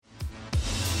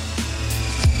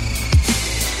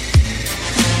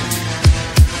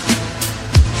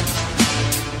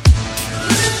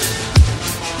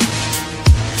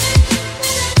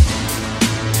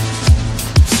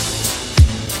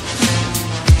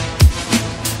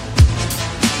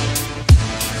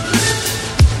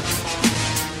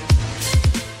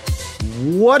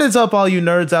What is up, all you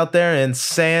nerds out there in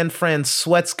San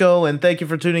Francisco? And thank you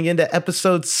for tuning in to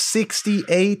episode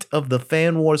 68 of the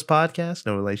Fan Wars podcast.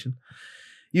 No relation.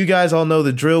 You guys all know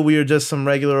the drill. We are just some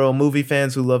regular old movie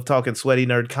fans who love talking sweaty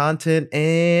nerd content,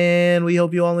 and we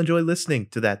hope you all enjoy listening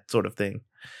to that sort of thing.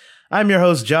 I'm your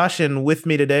host, Josh, and with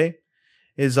me today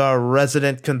is our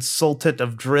resident consultant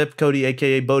of drip, Cody,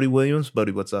 a.k.a. Bodie Williams.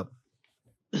 Bodie, what's up?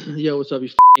 Yo, what's up, you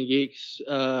geeks?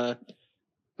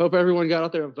 Hope everyone got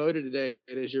out there and voted today.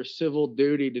 It is your civil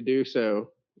duty to do so.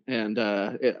 And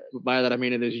by that, I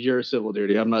mean it is your civil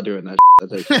duty. I'm not doing that. That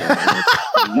takes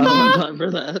time for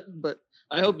that. But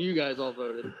I hope you guys all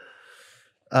voted.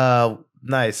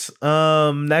 Nice.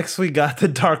 Next, we got the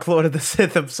Dark Lord of the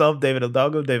Sith himself, David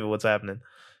Hidalgo. David, what's happening?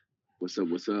 What's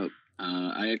up?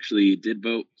 I actually did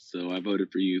vote, so I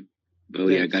voted for you.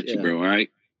 Bodie, I got you, bro. All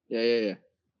right? Yeah.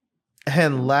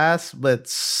 And last but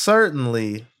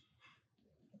certainly...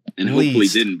 And hopefully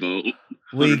didn't vote.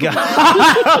 We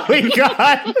got we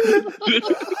got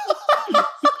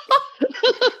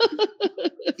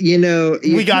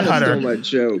Hunter. My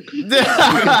joke.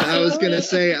 I was gonna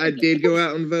say I did go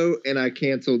out and vote, and I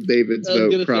canceled David's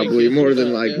vote probably more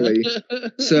than likely.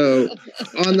 So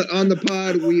on the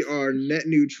pod, we are net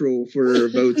neutral for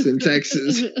votes in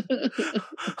Texas.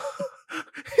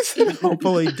 He said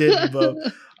hopefully didn't vote.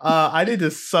 I need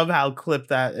to somehow clip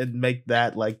that and make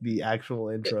that like the actual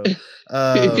intro.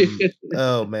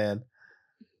 Oh man.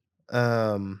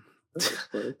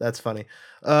 That's funny.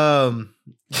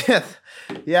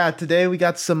 Yeah, today we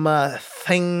got some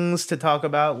things to talk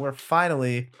about. We're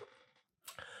finally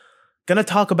gonna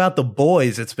talk about The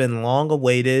Boys. It's been long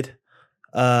awaited.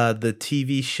 The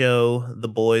TV show The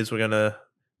Boys. We're gonna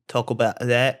talk about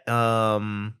that.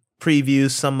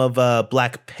 Preview some of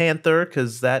Black Panther,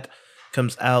 because that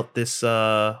comes out this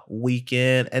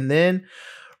weekend, and then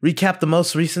recap the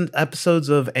most recent episodes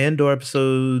of Andor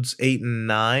Episodes 8 and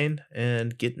 9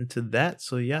 and get into that.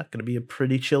 So yeah, gonna be a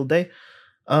pretty chill day.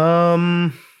 What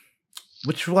do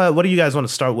you guys want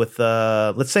to start with?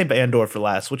 Let's save Andor for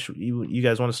last. Which you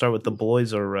guys want to start with, The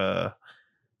Boys or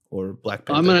Black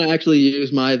Panther? I'm gonna actually use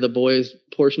The Boys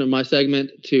portion of my segment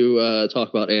to talk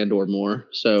about Andor more.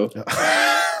 So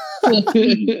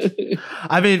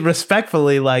I mean,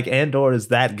 respectfully, like Andor is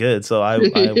that good, so I'm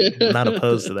not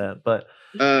opposed to that. But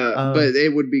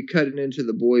it would be cutting into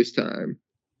The Boys time.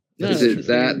 Is it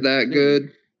that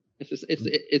good?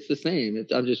 It's the same.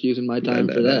 I'm just using my time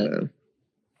for that.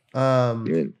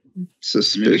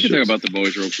 Suspicious. We can talk about The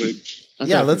Boys real quick.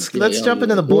 Yeah, let's jump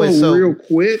into The Boys. So real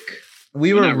quick,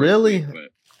 we were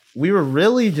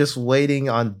really just waiting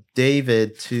on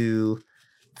David to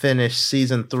finish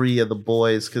season 3 of The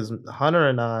Boys, because Hunter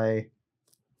and I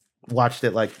watched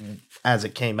it like as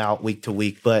it came out week to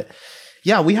week. But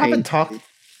yeah, we haven't talked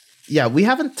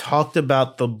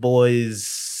about The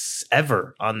Boys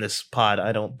ever on this pod,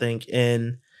 I don't think,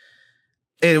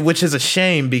 which is a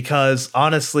shame, because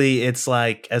honestly, it's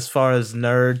like, as far as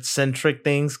nerd centric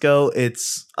things go,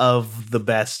 it's of the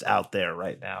best out there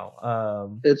right now.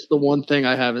 It's the one thing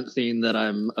I haven't seen that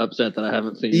I'm upset that I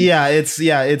haven't seen.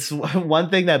 It's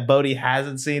one thing that Bodie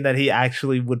hasn't seen that he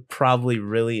actually would probably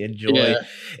really enjoy. Yeah.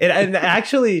 And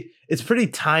actually, it's pretty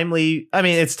timely. I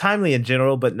mean, it's timely in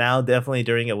general, but now definitely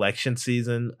during election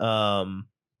season.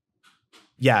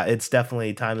 It's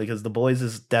definitely timely, because The Boys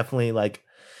is definitely like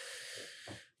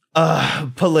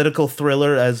political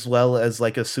thriller as well as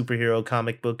like a superhero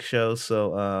comic book show.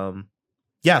 So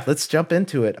let's jump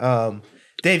into it.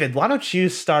 David, why don't you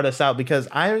start us out, because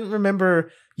I remember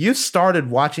you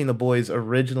started watching The Boys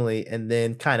originally and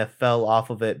then kind of fell off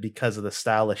of it because of the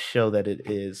style of show that it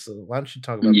is. So why don't you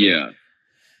talk about that?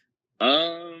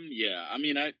 I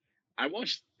mean, I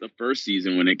watched the first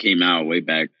season when it came out way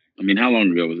back. I mean, how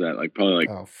long ago was that? Like probably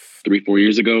 3-4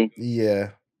 years ago. Yeah,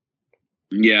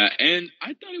 and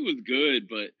I thought it was good,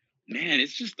 but man,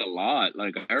 it's just a lot.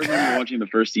 Like, I remember watching the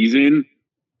first season,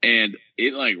 and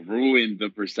it like ruined the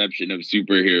perception of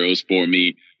superheroes for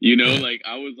me. You know, like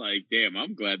I was like, damn,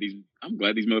 I'm glad these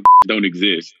motherfuckers don't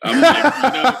exist. I'm like,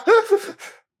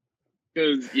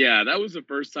 because that was the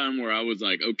first time where I was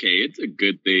like, okay, it's a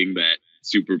good thing that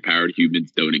superpowered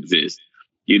humans don't exist.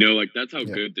 You know, like that's how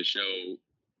good the show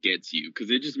gets you,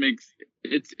 because it just makes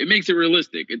it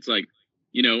realistic. It's like,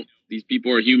 you know, these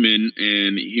people are human,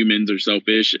 and humans are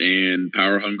selfish and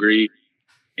power hungry.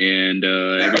 And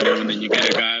every now and then you get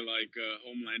a guy like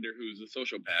Homelander who's a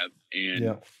sociopath.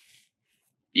 And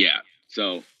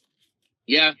so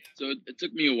it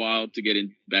took me a while to get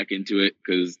back into it,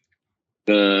 because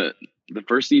the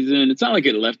first season, it's not like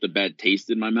it left a bad taste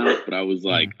in my mouth, but I was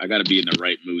like, I got to be in the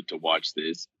right mood to watch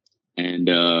this. And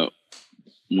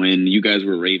when you guys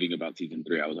were raving about season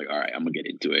 3, I was like, all right, I'm gonna get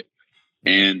into it.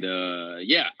 And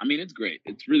yeah, I mean, it's great.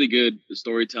 It's really good. The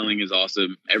storytelling is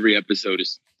awesome. Every episode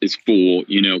is full,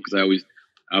 you know, because I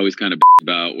always kind of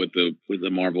about with the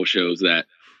Marvel shows that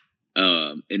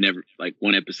it never, like,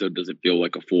 one episode doesn't feel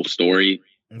like a full story.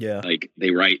 Yeah. Like,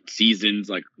 they write seasons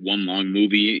like one long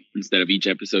movie instead of each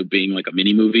episode being like a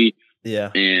mini movie. Yeah.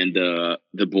 And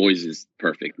The Boys is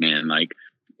perfect, man. Like,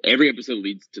 every episode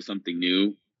leads to something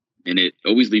new, and it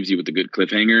always leaves you with a good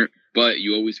cliffhanger, but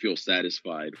you always feel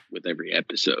satisfied with every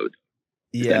episode.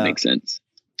 If that makes sense.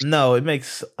 No, it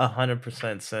makes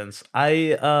 100% sense.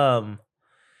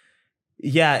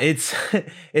 Yeah,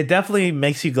 it definitely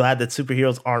makes you glad that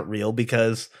superheroes aren't real,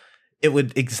 because it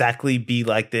would exactly be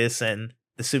like this, and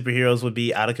the superheroes would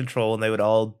be out of control and they would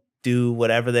all do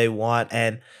whatever they want.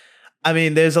 And I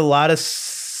mean, there's a lot of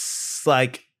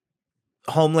like,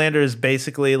 Homelander is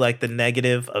basically like the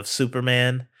negative of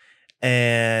Superman,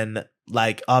 and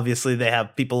like, obviously they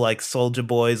have people like Soldier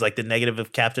Boy's like the negative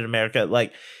of Captain America.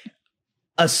 Like,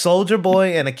 a Soldier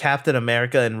Boy and a Captain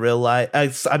America in real life,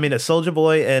 I mean, a Soldier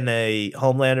Boy and a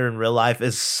Homelander in real life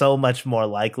is so much more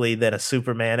likely than a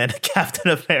Superman and a Captain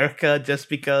America, just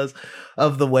because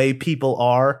of the way people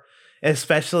are,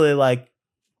 especially like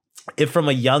if from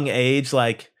a young age,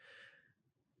 like,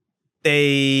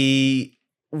 they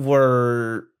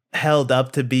were held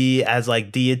up to be as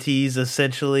like deities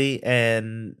essentially,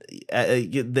 and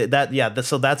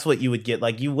so that's what you would get.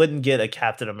 Like, you wouldn't get a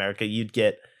Captain America, you'd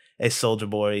get a Soldier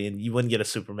Boy, and you wouldn't get a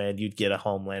Superman, you'd get a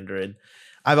Homelander. And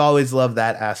I've always loved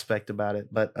that aspect about it.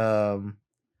 But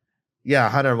yeah,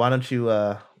 Hunter, why don't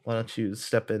you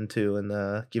step into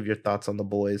and give your thoughts on The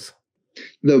Boys?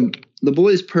 The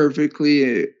Boys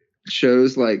perfectly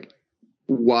shows like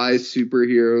why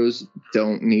superheroes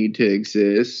don't need to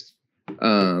exist.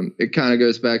 It kind of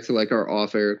goes back to like our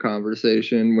off-air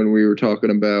conversation when we were talking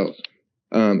about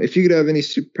if you could have any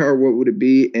superpower, what would it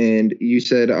be? And you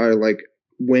said I like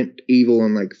went evil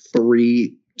in like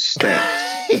 3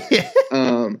 steps.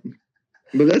 But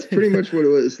that's pretty much what it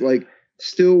was. Like,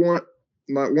 still one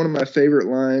of my favorite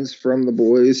lines from The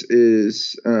Boys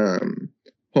is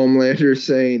Homelander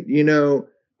saying, you know,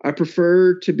 I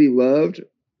prefer to be loved,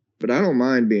 but I don't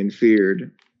mind being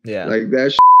feared. Yeah. Like,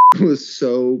 that was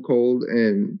so cold,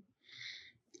 and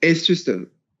it's just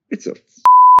it's a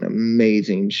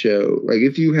amazing show. Like,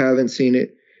 if you haven't seen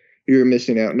it, you're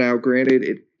missing out. Now, granted,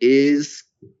 it is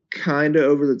kind of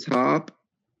over the top.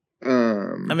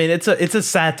 I mean, it's a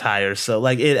satire, so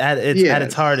like at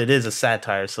its heart, it is a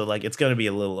satire. So like, it's going to be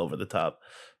a little over the top.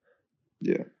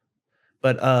 Yeah.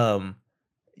 But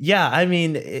yeah, I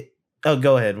mean,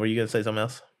 go ahead. Were you going to say something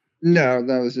else? No,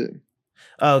 that was it.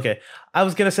 Oh, okay. I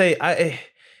was going to say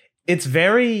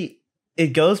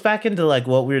it goes back into like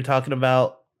what we were talking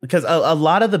about, because a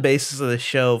lot of the basis of the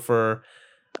show, for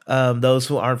those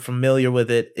who aren't familiar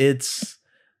with it,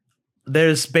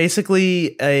 there's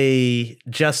basically a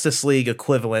Justice League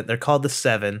equivalent. They're called the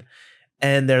Seven,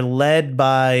 and they're led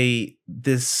by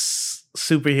this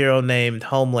superhero named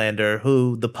Homelander,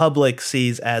 who the public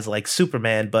sees as like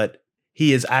Superman, but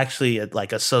he is actually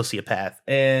like a sociopath.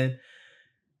 And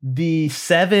the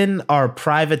Seven are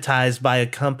privatized by a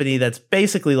company that's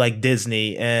basically like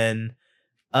Disney, and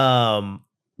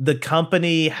the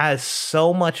company has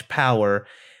so much power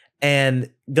and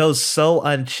goes so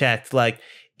unchecked. Like,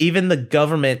 even the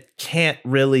government can't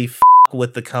really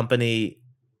with the company,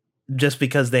 just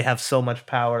because they have so much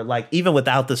power. Like, even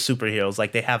without the superheroes,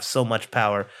 like, they have so much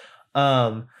power.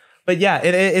 But yeah,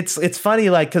 it's funny,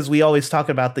 like, because we always talk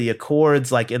about the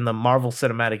Accords, like, in the Marvel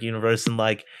Cinematic Universe, and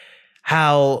like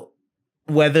how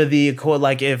whether the Accord,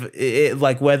 like, if it,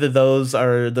 like, whether those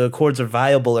are the Accords are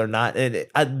viable or not. And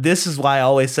this is why I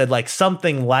always said, like,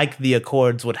 something like the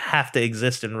Accords would have to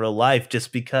exist in real life,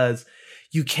 just because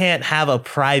you can't have a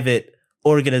private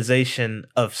organization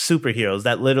of superheroes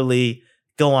that literally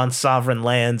go on sovereign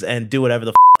lands and do whatever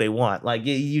the they want. Like,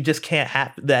 you just can't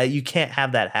have that. You can't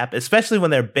have that happen, especially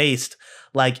when they're based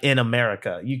like in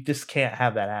America. You just can't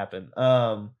have that happen.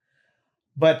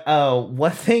 But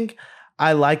one thing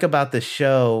I like about the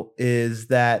show is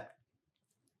that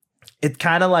it's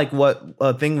kind of like what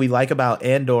a thing we like about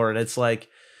Andor, and it's like,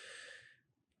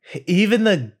 even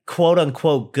the quote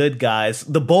unquote good guys,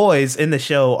 the boys in the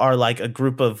show, are like a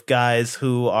group of guys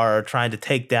who are trying to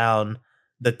take down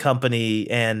the company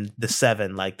and the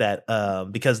Seven, like that,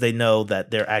 because they know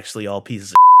that they're actually all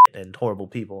pieces of shit and horrible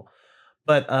people.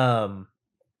 But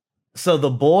so the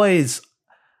boys,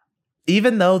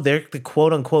 even though they're the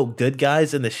quote unquote good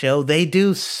guys in the show, they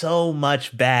do so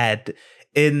much bad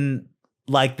in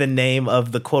like the name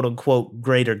of the quote unquote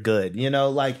greater good, you know,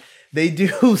 like they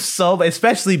do so,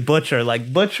 especially Butcher.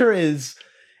 Like Butcher is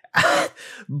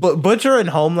Butcher and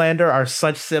Homelander are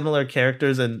such similar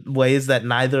characters in ways that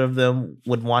neither of them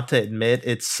would want to admit.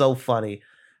 It's so funny.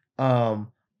 But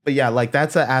yeah, like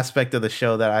that's an aspect of the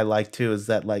show that I like too, is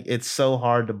that like it's so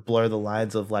hard to blur the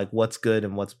lines of like what's good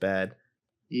and what's bad.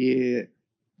 Yeah.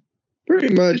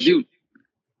 Pretty much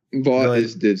Vought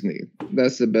is Disney.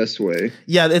 That's the best way.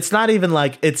 Yeah, it's not even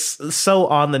like it's so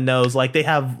on the nose. Like they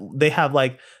have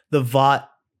like the Vought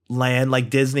land, like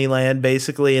Disneyland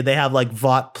basically, and they have like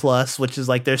Vought Plus, which is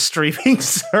like their streaming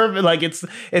service. Like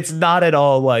it's not at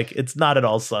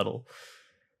all subtle.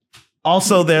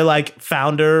 Also, their like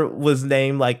founder was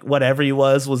named like whatever he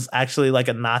was actually like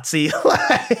a Nazi.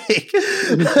 Like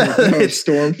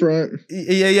Stormfront.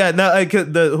 Yeah. No,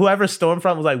 whoever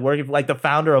Stormfront was like working for, like the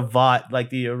founder of Vought,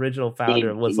 like the original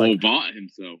founder was like Vought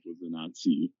himself was a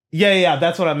Nazi. Yeah,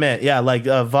 that's what I meant. Yeah, like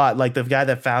Vought, like the guy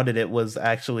that founded it was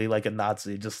actually like a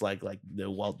Nazi, just like the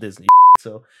Walt Disney.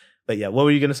 So, but yeah, what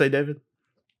were you gonna say, David?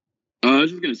 I was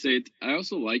just gonna say I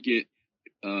also like it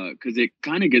because it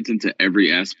kind of gets into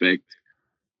every aspect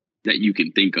that you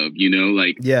can think of, you know,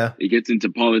 like it gets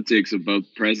into politics of both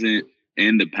present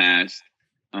and the past,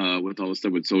 with all the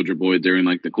stuff with Soldier Boy during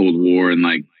like the Cold War and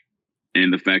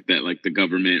the fact that like the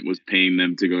government was paying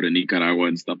them to go to Nicaragua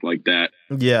and stuff like that.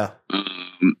 Yeah.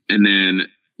 And then,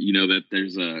 you know, that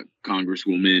there's a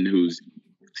congresswoman who's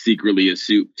secretly a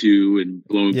soup too and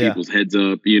blowing people's heads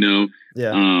up, you know?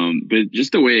 Yeah. But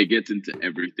just the way it gets into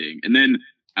everything. And then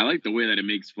I like the way that it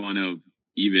makes fun of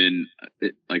even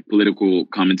like political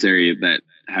commentary that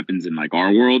happens in like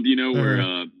our world, you know,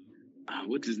 where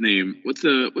what's his name? What's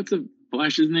the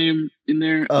Flash's name in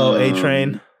there? Oh,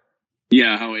 A-Train.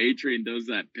 Yeah, how A-Train does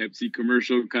that Pepsi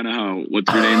commercial, kind of how what's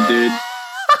her name did.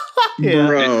 Yeah.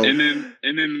 Bro. And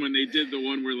then when they did the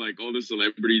one where like all the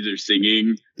celebrities are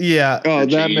singing. Yeah. Oh,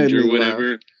 that made me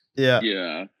whatever. laugh. Yeah.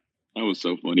 Yeah. That was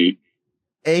so funny.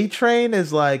 A-Train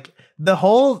is like the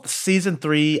whole season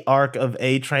 3 arc of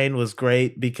A-Train was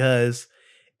great because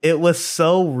it was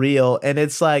so real. And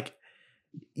it's like,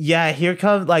 yeah, here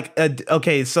comes like,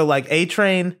 okay, so like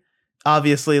A-Train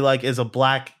obviously like is a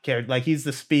black character. Like he's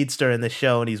the speedster in the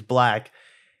show and he's black.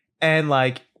 And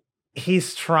like,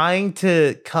 he's trying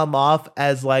to come off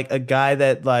as like a guy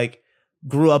that like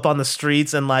grew up on the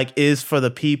streets and like is for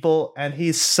the people. And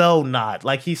he's so not.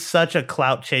 Like he's such a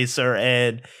clout chaser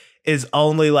and is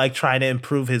only like trying to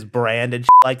improve his brand and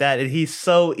like that. And he's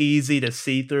so easy to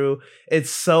see through.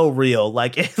 It's so real.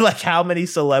 Like, like how many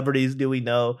celebrities do we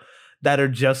know that are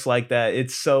just like that?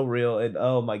 It's so real. And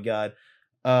oh my God.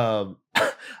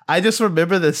 I just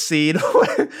remember the scene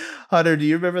where, Hunter, do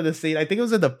you remember the scene? I think it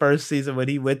was in the first season when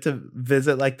he went to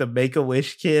visit like the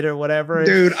Make-A-Wish kid or whatever.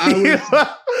 Dude, he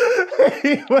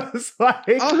was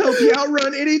like, I'll help you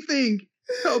outrun anything.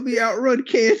 Help me outrun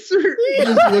cancer. He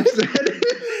just looks at it.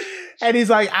 And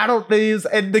he's like, I don't think,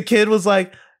 and the kid was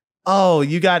like, oh,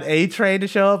 you got A-Train to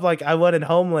show up? Like, I wanted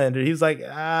Homelander. He was like,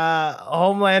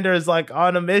 Homelander is like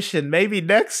on a mission. Maybe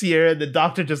next year. And the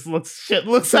doctor just looks at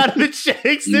him and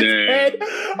shakes his head.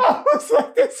 I was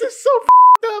like, this is so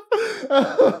up.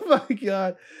 Oh my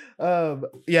God.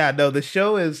 Yeah, no, the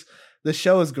show is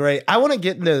great. I want to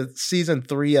get into season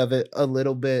 3 of it a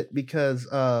little bit because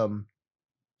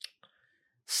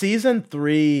season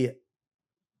 3,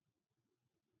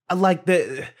 like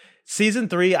the season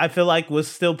 3, I feel like was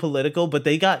still political, but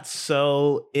they got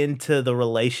so into the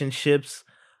relationships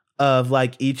of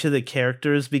like each of the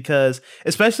characters because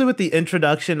especially with the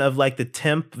introduction of like the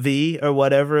Temp V or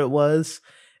whatever it was.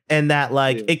 And that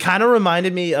like, it kind of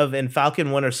reminded me of in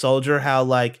Falcon Winter Soldier, how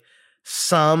like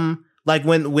some, like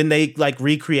when they like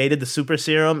recreated the super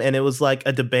serum and it was like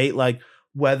a debate, like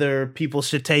whether people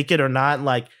should take it or not.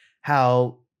 Like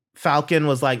how Falcon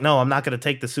was like, no, I'm not going to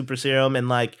take the super serum. And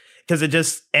like, cause it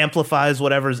just amplifies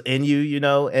whatever's in you, you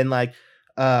know? And like,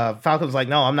 Falcon was like,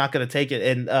 no, I'm not going to take it.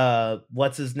 And,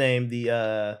 what's his name?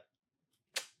 The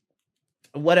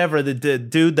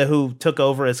dude who took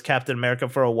over as Captain America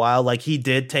for a while, like he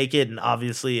did take it and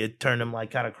obviously it turned him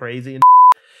like kind of crazy. And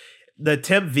the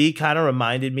Temp V kind of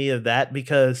reminded me of that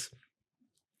because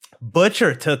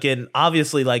Butcher took it and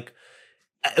obviously like,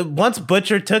 once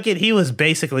Butcher took it, he was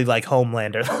basically like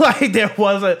Homelander. Like there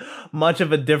wasn't much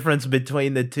of a difference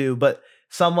between the two, but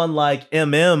someone like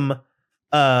MM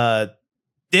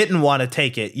didn't want to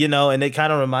take it, you know, and it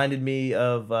kind of reminded me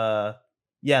of that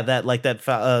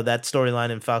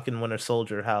storyline in Falcon Winter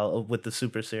Soldier, how with the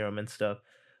super serum and stuff.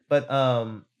 But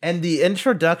and the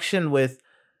introduction with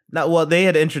they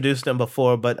had introduced him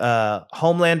before, but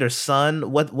Homelander's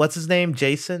son, what's his name?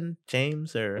 James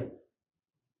or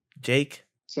Jake?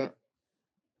 So,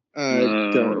 I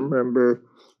don't remember.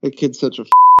 The kid's such a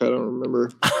I don't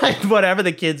remember. Whatever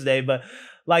the kid's name, but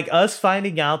like us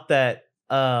finding out that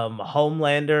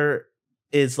Homelander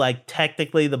is like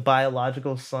technically the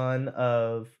biological son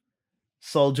of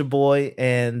Soldier Boy,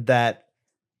 and that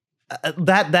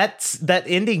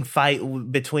ending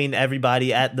fight between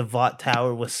everybody at the Vought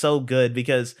Tower was so good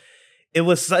because it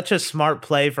was such a smart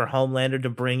play for Homelander to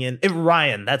bring in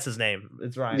Ryan. That's his name.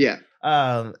 It's Ryan. Yeah.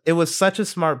 It was such a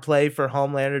smart play for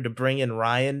Homelander to bring in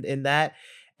Ryan in that.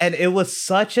 And it was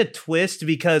such a twist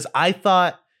because I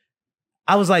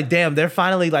was like, damn, they're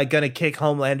finally like gonna kick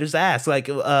Homelander's ass. Like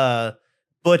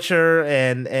Butcher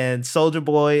and Soldier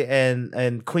Boy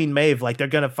and Queen Maeve, like they're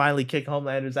gonna finally kick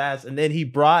Homelander's ass. And then he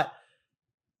brought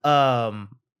Ryan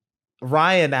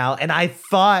out, and I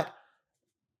thought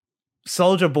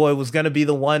Soldier Boy was gonna be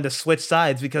the one to switch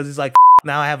sides because he's like,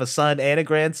 now I have a son and a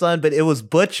grandson, but it was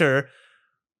Butcher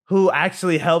who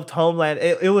actually helped Homeland.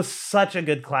 It was such a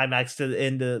good climax to the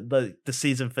end of the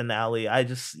season finale.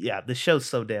 The show's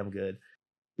so damn good.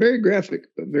 Very graphic,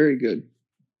 but very good.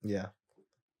 Yeah.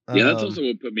 Yeah, that's also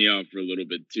what put me off for a little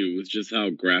bit too. Was just how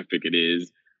graphic it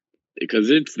is,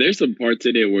 because there's some parts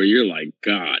in it where you're like,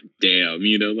 God damn,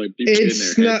 like people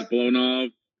getting their heads blown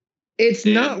off. It's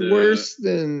not worse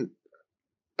than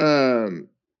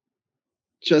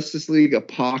Justice League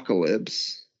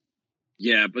Apocalypse.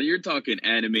 Yeah, but you're talking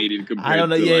animated compared to I don't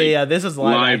know. Yeah. This is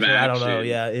live action. I don't know.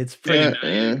 Yeah, it's pretty.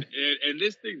 And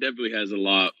this thing definitely has a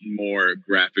lot more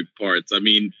graphic parts. I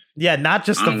mean, yeah, not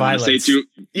just the violence.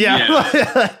 Yeah.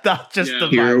 Not just the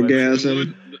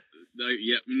Hero-gasm.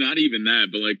 Not even that,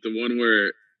 but like the one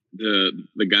where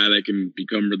the guy that can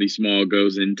become really small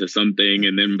goes into something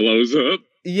and then blows up.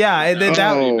 Yeah, and then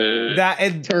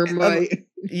that termite.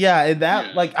 Yeah, and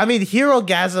that like I mean,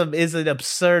 Hero-gasm is an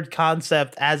absurd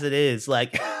concept as it is.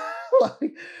 Like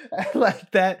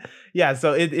that. Yeah,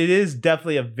 so it is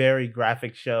definitely a very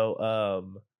graphic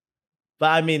show. But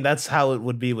I mean, that's how it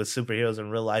would be with superheroes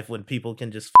in real life when people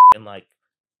can just like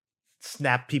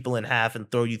snap people in half and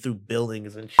throw you through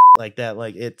buildings and like that.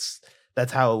 Like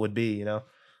that's how it would be,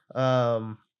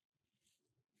 But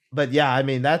yeah, I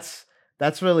mean that's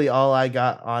really all I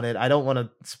got on it. I don't want to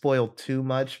spoil too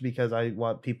much because I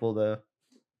want people to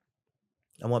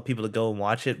go and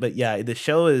watch it. But yeah, the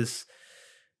show's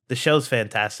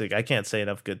fantastic. I can't say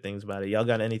enough good things about it. Y'all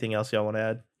got anything else y'all want to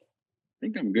add? I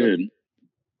think I'm good.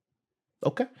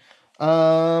 Okay.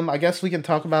 I guess we can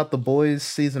talk about The Boys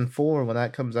season 4 when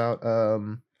that comes out.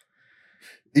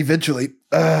 Eventually.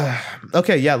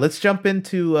 Okay, yeah, let's jump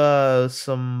into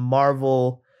some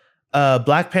Marvel.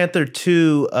 Black Panther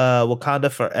 2,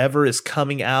 Wakanda Forever is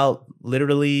coming out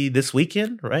literally this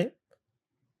weekend, right?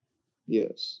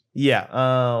 Yes. Yeah.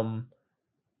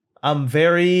 I'm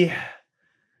very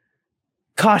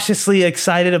cautiously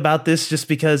excited about this just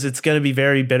because it's going to be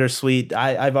very bittersweet.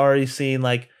 I've already seen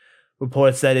like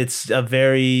reports that it's a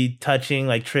very touching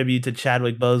like tribute to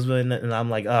Chadwick Boseman, and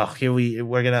I'm like, oh,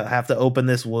 we're gonna have to open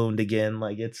this wound again.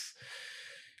 Like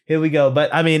here we go.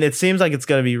 But I mean, it seems like it's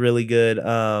gonna be really good.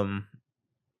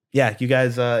 Yeah, you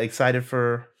guys excited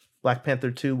for Black Panther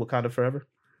 2, Wakanda Forever?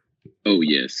 Oh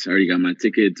yes, I already got my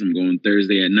tickets. I'm going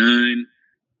Thursday at 9.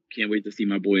 Can't wait to see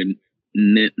my boy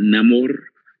Namor.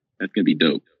 That's gonna be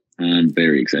dope. I'm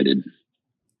very excited.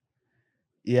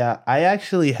 Yeah, I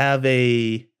actually have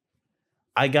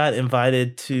I got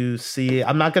invited to see it.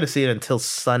 I'm not going to see it until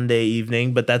Sunday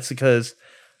evening, but that's because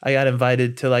I got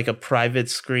invited to like a private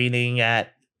screening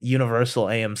at Universal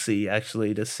AMC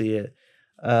actually to see it.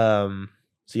 So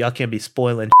y'all can't be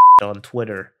spoiling on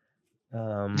Twitter.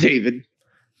 David.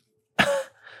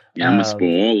 Yeah, I'm going to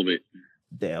spoil all of it.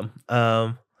 Damn.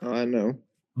 I know.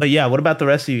 But yeah, what about the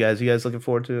rest of you guys? You guys looking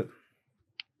forward to it?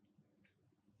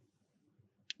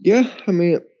 Yeah, I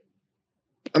mean,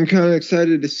 I'm kind of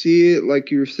excited to see it. Like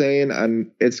you were saying,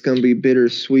 it's going to be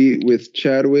bittersweet with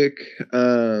Chadwick.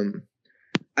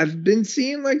 I've been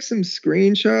seeing like some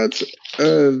screenshots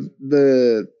of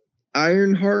the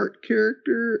Ironheart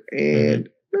character, and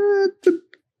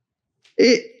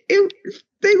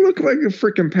they look like a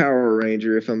freaking Power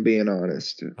Ranger, if I'm being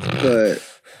honest. But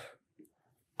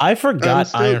I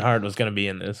forgot Ironheart was going to be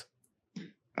in this.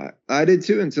 I did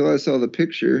too until I saw the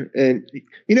picture. And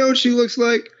you know what she looks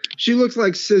like? She looks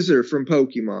like Scissor from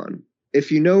Pokemon.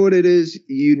 If you know what it is,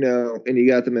 you know, and you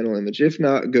got the mental image. If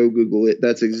not, go Google it.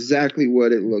 That's exactly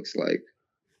what it looks like.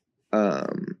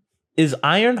 Is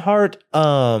Ironheart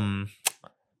no.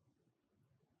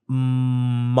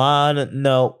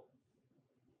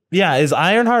 Yeah, is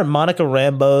Ironheart Monica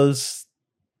Rambeau's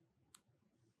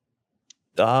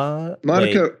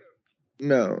Monica?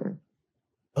 No.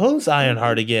 Who's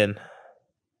Ironheart again?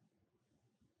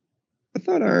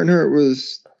 thought Ironheart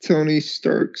was Tony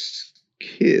Stark's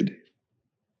kid.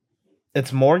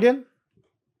 It's Morgan?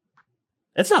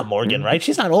 It's not Morgan, right?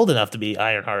 She's not old enough to be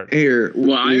Ironheart. Here,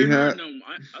 well, Ironheart. No,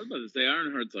 I was about to say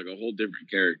Ironheart's like a whole different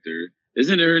character.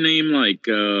 Isn't her name like?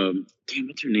 Damn,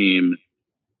 what's her name?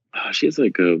 She has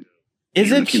like a.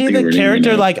 Isn't she the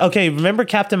character like? Okay, remember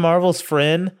Captain Marvel's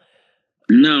friend?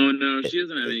 No, she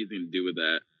doesn't have anything to do with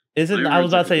that. Isn't I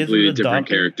was about to say? Isn't the different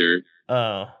doctor? Character?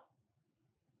 Oh.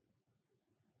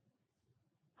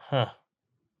 Huh.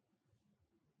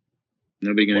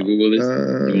 Nobody gonna Google this? You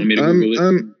want me to Google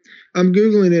it? I'm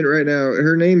Googling it right now.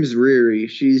 Her name is Riri.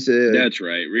 She's That's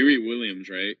right. Riri Williams,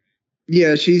 right?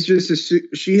 Yeah, she's just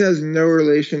she has no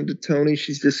relation to Tony.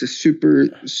 She's just a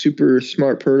super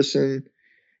smart person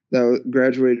that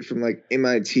graduated from like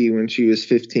MIT when she was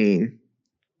 15.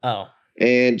 Oh.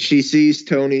 And she sees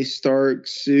Tony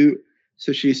Stark's suit,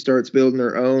 so she starts building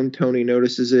her own. Tony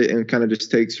notices it and kind of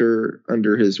just takes her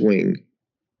under his wing.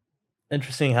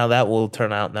 Interesting how that will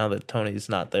turn out now that Tony's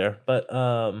not there. But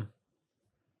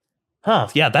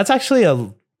yeah, that's actually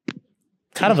a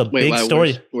kind of a big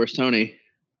story. Where's Tony?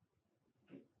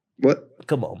 What?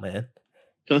 Come on, man.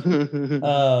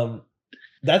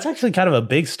 That's actually kind of a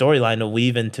big storyline to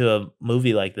weave into a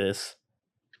movie like this.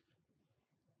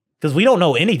 Because we don't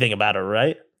know anything about her,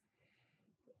 right?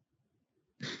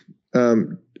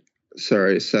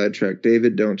 Sorry, sidetrack.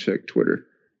 David, don't check Twitter.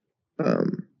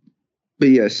 But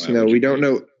yes, no, we don't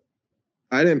know.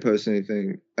 I didn't post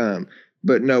anything.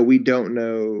 But no, we don't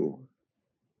know.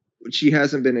 She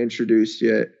hasn't been introduced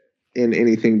yet in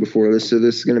anything before this, so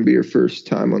this is going to be her first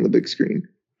time on the big screen.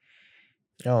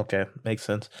 Oh, okay, makes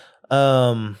sense.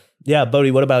 Yeah,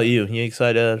 Bodie, what about you? You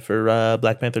excited for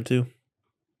Black Panther 2?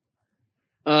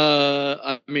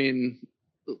 I mean,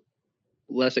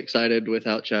 less excited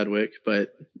without Chadwick,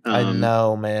 but I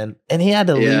know, man. And he had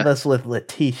to leave us with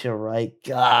Letitia, right?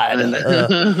 God.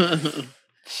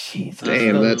 Jeez,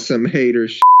 damn, that's some hater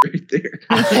shit right there.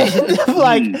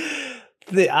 Like,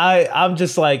 I'm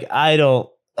just like, I don't.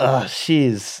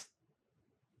 She's.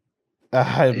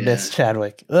 I miss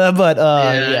Chadwick, but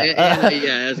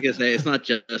yeah, I was gonna say it's not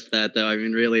just that though. I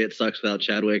mean, really, it sucks without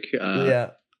Chadwick.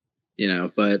 But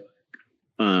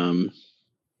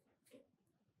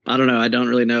I don't know. I don't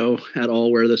really know at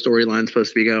all where the storyline's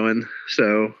supposed to be going.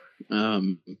 So,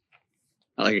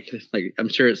 like I'm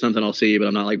sure it's something I'll see, but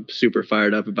I'm not like super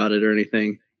fired up about it or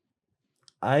anything.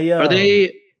 Are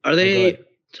they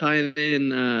tying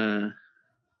in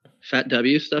Fat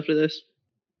W stuff to this?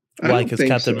 Why? Because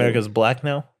Captain America's black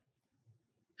now?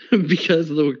 Because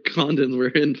the Wakandans were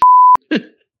in.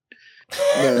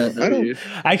 No, I don't.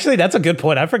 Actually, that's a good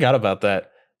point. I forgot about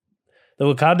that. The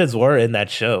Wakandans were in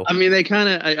that show. I mean, they kind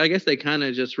of. I guess they kind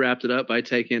of just wrapped it up by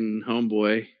taking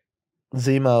Homeboy.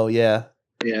 Zemo, yeah.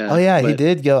 Yeah. Oh yeah, he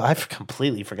did go. I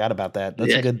completely forgot about that.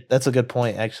 That's a good. That's a good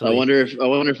point, actually. I wonder if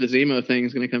the Zemo thing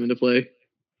is going to come into play.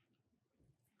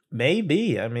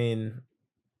 Maybe. I mean,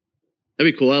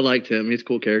 that'd be cool. I liked him. He's a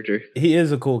cool character. He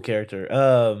is a cool character.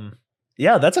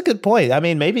 Yeah, that's a good point. I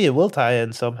mean, maybe it will tie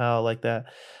in somehow like that.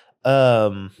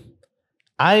 I'm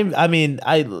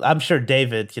sure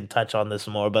David can touch on this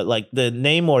more, but like the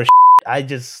Namor,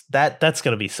 that's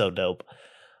gonna be so dope.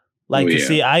 Like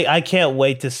see, I can't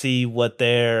wait to see what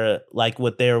their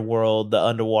world, the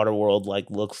underwater world, like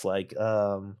looks like.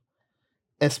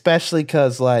 Especially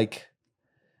because like,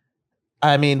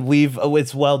 I mean,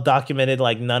 it's well documented.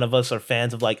 Like none of us are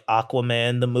fans of like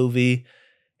Aquaman the movie,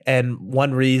 and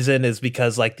one reason is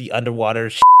because like the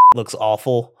underwater looks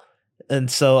awful.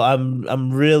 And so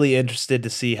I'm really interested to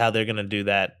see how they're gonna do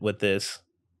that with this.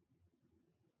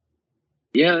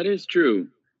 Yeah, it is true.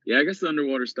 Yeah, I guess the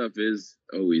underwater stuff is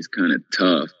always kind of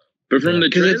tough. But from the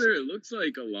trailer, it looks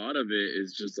like a lot of it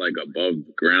is just like above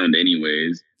ground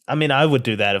anyways. I mean, I would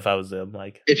do that if I was them.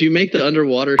 Like, if you make the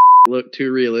underwater look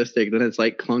too realistic, then it's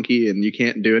like clunky and you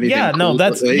can't do anything. Yeah, no,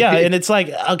 that's and it's like,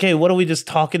 okay, what are we just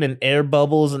talking in air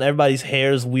bubbles and everybody's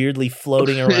hair is weirdly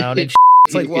floating around and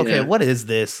it's like, well, okay, what is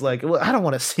this? Like, I don't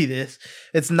want to see this.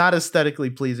 It's not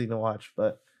aesthetically pleasing to watch,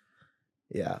 but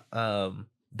yeah,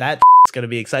 that's gonna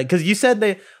be exciting because you said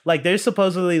they're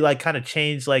supposedly like kind of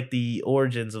changed like the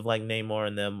origins of like Namor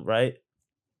and them, right?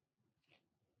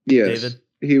 Yes, David?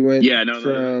 He went. Yeah,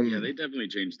 they definitely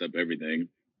changed up everything.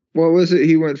 What was it?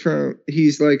 He went from.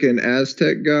 He's like an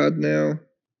Aztec god now.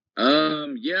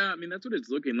 Yeah, I mean that's what it's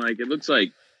looking like. It looks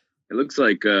like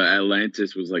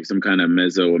Atlantis was like some kind of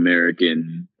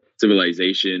Mesoamerican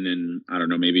civilization, and I don't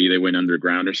know, maybe they went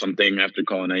underground or something after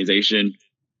colonization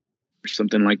or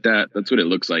something like that. That's what it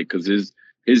looks like because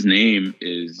his name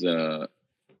is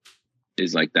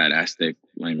like that Aztec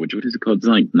language. What is it called? It's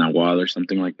like Nahuatl or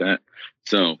something like that.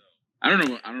 So I don't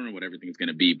know what everything's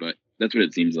gonna be, but that's what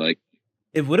it seems like.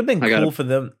 It would have been cool for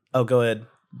them. Oh, go ahead,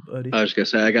 buddy. I was gonna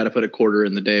say I got to put a quarter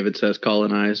in the David Says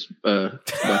colonize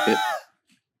bucket.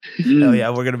 Hell yeah,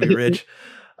 we're gonna be rich.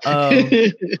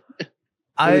 It's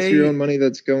your own money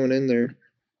that's going in there.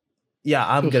 Yeah,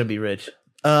 I'm gonna be rich.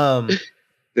 Damn.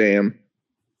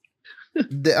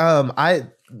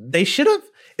 They should have.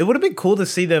 It would have been cool to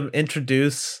see them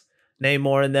introduce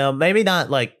Namor and them. Maybe not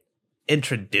like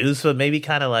introduce, but maybe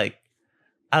kind of like,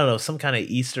 I don't know, some kind of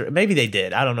Easter. Maybe they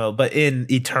did. I don't know. But in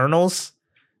Eternals,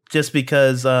 just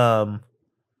because all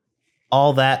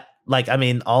that, like, I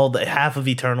mean, half of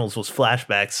Eternals was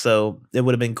flashbacks, so it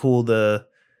would have been cool to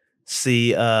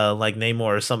see like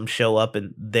Namor or something show up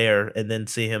in there and then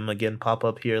see him again pop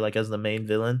up here like as the main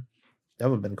villain. That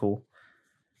would have been cool.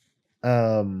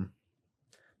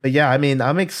 But yeah, I mean,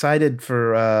 I'm excited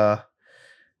for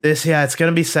this. Yeah, it's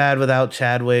gonna be sad without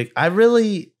Chadwick. I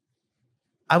wonder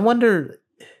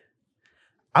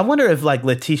if like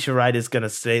Letitia Wright is gonna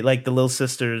stay, like the little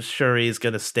sister Shuri is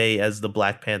gonna stay as the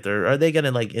Black Panther. Are they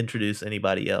gonna like introduce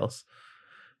anybody else?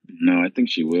 No, I think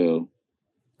she will.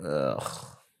 Ugh.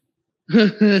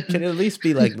 Can it at least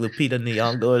be like Lupita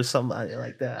Nyong'o or somebody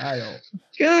like that? I don't.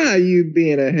 God, you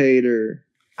being a hater.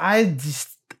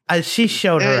 She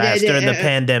showed her ass during the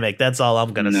pandemic. That's all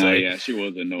I'm gonna say. Yeah, she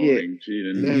was annoying. Yeah. She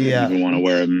didn't even want to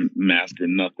wear a mask or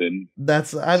nothing.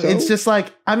 It's just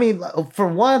like, I mean, for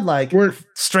one, like we're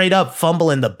straight up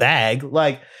fumbling the bag.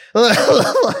 Like,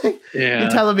 you're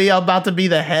telling me I'm about to be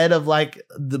the head of like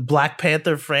the Black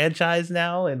Panther franchise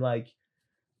now, and like,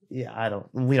 yeah,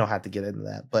 we don't have to get into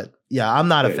that, but yeah, I'm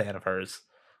not a fan of hers.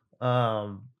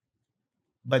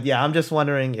 But yeah, I'm just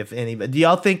wondering if anybody. Do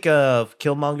y'all think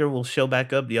Killmonger will show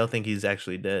back up? Do y'all think he's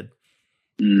actually dead?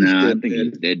 No, I think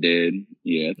he's dead.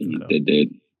 Yeah, I think he's dead.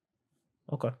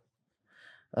 Okay.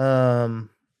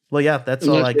 Well, yeah, that's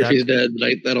all I got. He's dead, but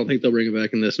I don't think they'll bring him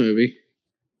back in this movie.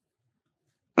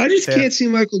 I just can't see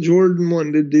Michael Jordan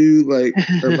wanting to do like,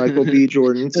 or Michael B.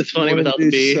 Jordan. It's funny without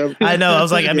the B. I know. I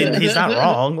was like, I mean, he's not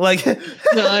wrong. Like,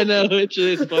 no, I know. It's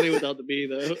funny without the B,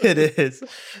 though. It is.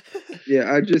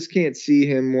 Yeah, I just can't see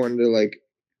him wanting to like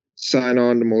sign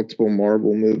on to multiple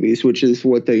Marvel movies, which is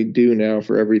what they do now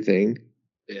for everything.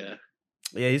 Yeah.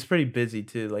 Yeah, he's pretty busy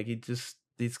too. Like he's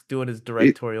doing his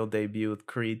directorial debut with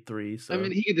Creed 3. So I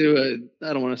mean, he could do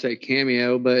I don't want to say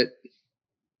cameo, but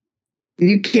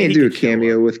you can't do a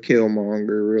cameo with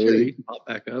Killmonger, really. Sure, he can pop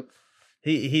back up.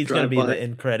 He's gonna be in the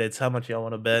end credits. How much y'all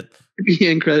want to bet? The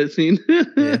end credit scene.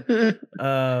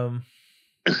 Yeah.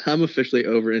 I'm officially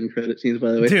over end credit scenes,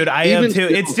 by the way. Dude, I am too.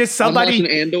 It's just somebody. I'm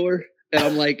watching Andor, and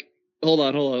I'm like, hold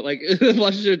on. Like,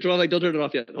 watching it, like, don't turn it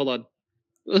off yet. Hold on.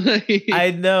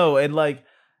 I know, and like.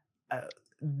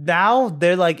 Now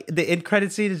they're like the end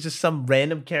credit scene is just some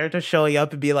random character showing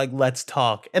up and being like, "Let's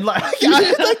talk," and like,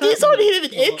 like these aren't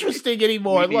even interesting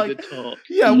anymore. We need to talk.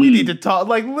 Yeah, we need to talk.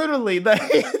 Like literally,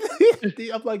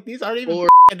 I'm like, these aren't even.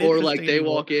 Or like they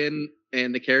walk in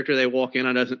and the character they walk in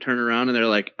on doesn't turn around and they're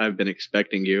like, "I've been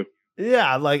expecting you."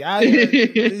 Yeah, like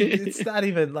it's not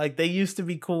even like they used to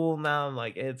be cool. Now I'm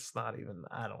like, it's not even.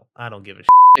 I don't give a shit.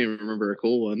 I don't remember a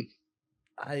cool one.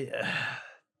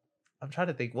 I'm trying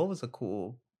to think what was a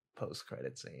cool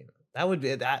post-credit scene. That would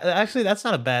be actually that's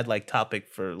not a bad like topic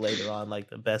for later on, like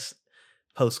the best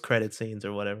post-credit scenes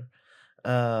or whatever.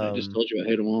 I just told you I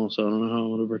hate them all, so I don't know how I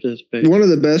want to participate. One of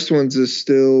the best ones is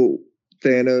still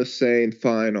Thanos saying,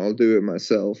 "Fine, I'll do it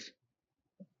myself."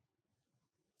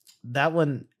 That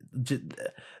one,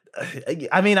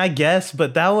 I mean, I guess,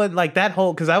 but that one, like that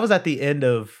whole, because I was at the end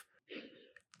of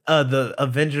the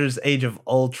Avengers: Age of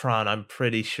Ultron, I'm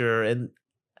pretty sure, and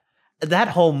that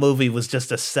whole movie was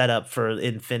just a setup for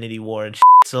Infinity War and shit.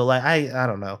 So like I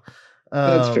don't know.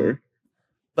 That's fair.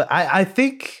 But I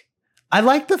think I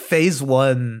like the Phase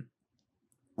 1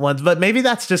 ones, but maybe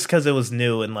that's just because it was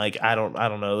new and like I don't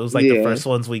know. It was like the first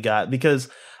ones we got, because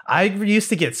I used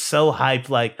to get so hyped.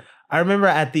 Like I remember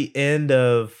at the end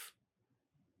of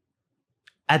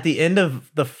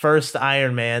the first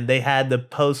Iron Man, they had the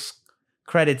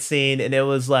post-credit scene, and it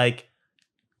was like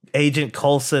Agent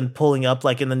Coulson pulling up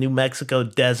like in the New Mexico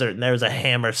desert, and there was a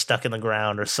hammer stuck in the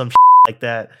ground or some shit like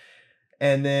that.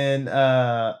 And then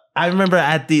I remember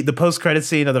at the post-credit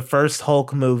scene of the first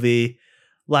Hulk movie,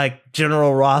 like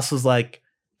General Ross was like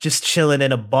just chilling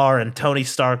in a bar, and Tony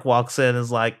Stark walks in and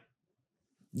is like,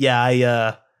 "Yeah,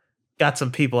 I got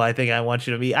some people I think I want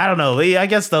you to meet." I don't know. I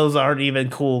guess those aren't even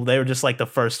cool. They were just like the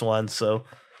first ones, so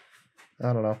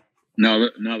I don't know.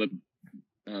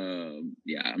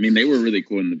 Yeah, I mean, they were really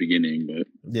cool in the beginning, but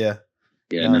yeah,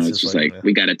 Yeah, no, it's just like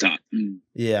we gotta talk.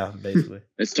 Yeah, basically.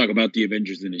 Let's talk about the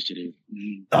Avengers Initiative.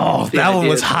 Oh, that one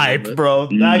was hype, bro.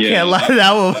 I can't lie.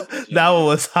 That one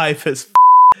was hype as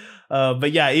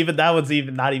but yeah, even that one's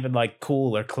even not even like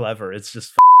cool or clever. It's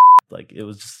just like it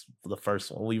was just the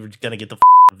first one. We were gonna get the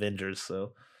Avengers,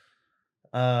 so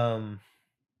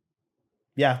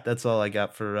yeah, that's all I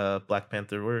got for Black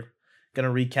Panther. We're gonna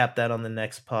recap that on the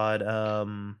next pod.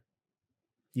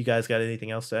 You guys got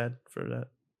anything else to add for that?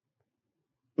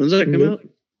 When's that come out?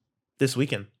 This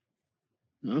weekend.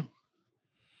 Oh.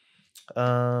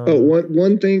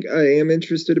 One thing I am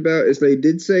interested about is they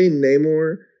did say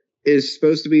Namor is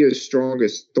supposed to be as strong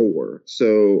as Thor.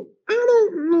 So I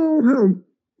don't know how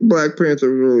Black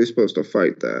Panther is really supposed to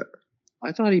fight that.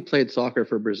 I thought he played soccer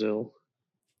for Brazil.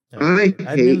 I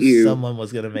knew you. Someone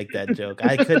was gonna make that joke.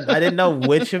 I didn't know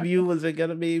which of you was it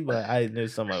gonna be, but I knew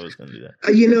somebody was gonna do that.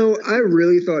 I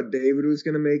really thought David was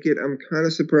gonna make it. I'm kind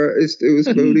of surprised it was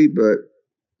Cody, but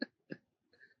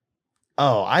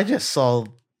I just saw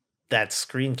that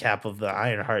screen cap of the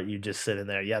Ironheart you just sitting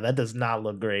there. Yeah, that does not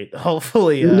look great.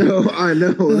 Hopefully, no, I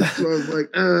know. That's what I was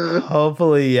like.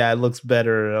 Hopefully, it looks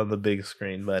better on the big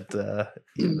screen, but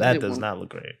that does not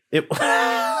look great.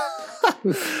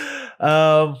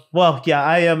 Well, yeah,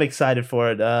 I am excited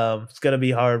for it. It's gonna be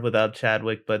hard without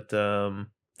Chadwick, but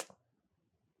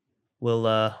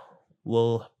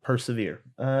we'll persevere.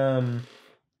 All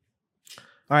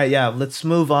right, yeah, let's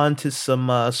move on to some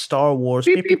Star Wars.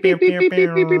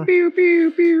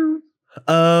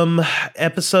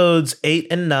 Episodes 8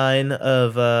 and 9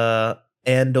 of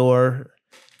Andor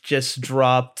just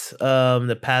dropped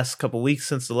the past couple weeks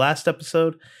since the last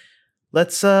episode.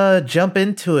 Let's jump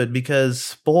into it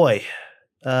because boy,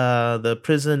 the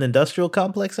prison industrial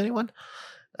complex, anyone?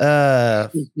 Yeah,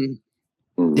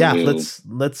 let's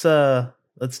dive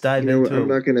into it. I'm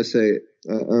not gonna say it.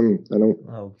 I don't.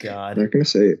 Oh God! I'm not gonna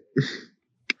say it.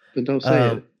 Then don't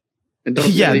say it. And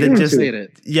don't say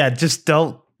it. Yeah, just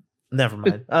don't. Never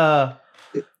mind. Well,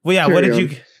 yeah. What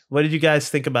did you guys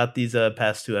think about these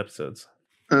past two episodes?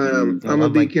 I'm gonna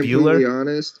be completely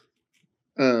honest.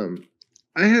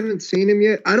 I haven't seen him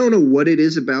yet. I don't know what it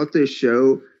is about this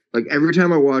show. Like every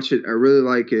time I watch it, I really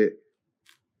like it,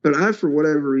 but I, for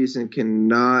whatever reason,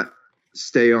 cannot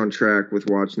stay on track with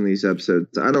watching these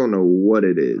episodes. I don't know what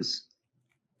it is.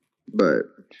 But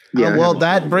yeah, well,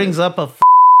 that brings up a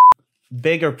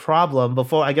bigger problem.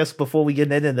 Before we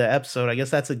get into the episode, I guess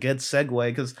that's a good segue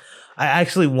because I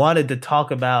actually wanted to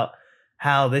talk about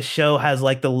how this show has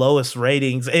like the lowest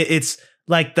ratings. It's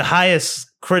like the highest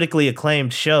critically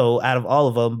acclaimed show out of all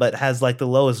of them, but has like the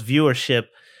lowest viewership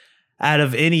out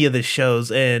of any of the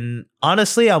shows. And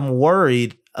honestly, I'm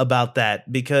worried about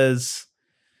that because,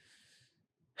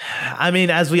 I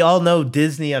mean, as we all know,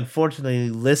 Disney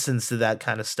unfortunately listens to that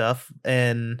kind of stuff,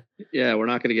 and yeah, we're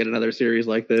not going to get another series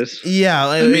like this. Yeah,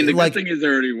 I mean, the good thing is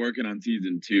they're already working on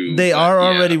season 2. They are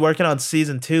already working on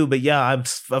season 2, but yeah, I'm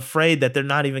afraid that they're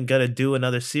not even going to do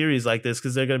another series like this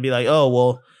because they're going to be like, oh,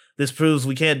 well, this proves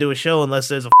we can't do a show unless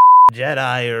there's a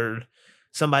Jedi or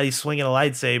somebody swinging a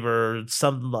lightsaber or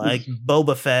something like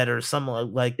Boba Fett or some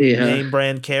like name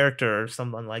brand character or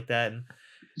something like that.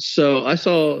 So I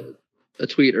saw a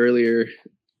tweet earlier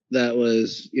that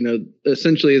was,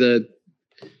 essentially the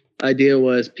idea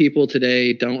was people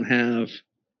today don't have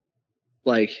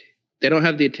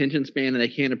the attention span and they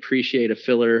can't appreciate a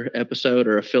filler episode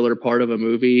or a filler part of a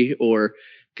movie, or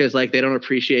because like they don't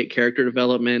appreciate character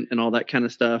development and all that kind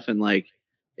of stuff, and like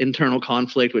internal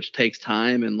conflict, which takes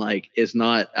time and like is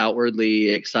not outwardly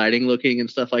exciting looking and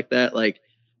stuff like that. Like,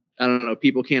 I don't know,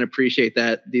 people can't appreciate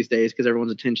that these days because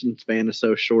everyone's attention span is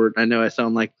so short. I know I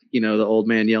sound like, the old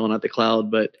man yelling at the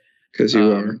cloud, but because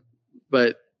you are.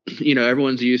 But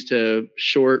everyone's used to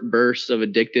short bursts of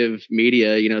addictive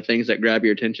media, things that grab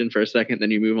your attention for a second,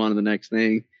 then you move on to the next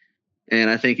thing. And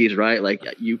I think he's right. Like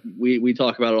we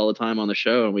talk about it all the time on the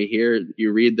show, and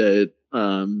you read the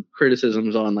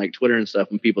criticisms on like Twitter and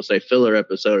stuff when people say filler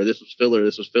episode or this was filler.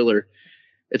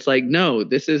 It's like, no,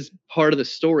 this is part of the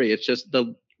story. It's just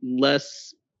the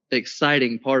less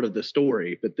exciting part of the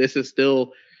story, but this is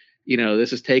still,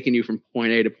 this is taking you from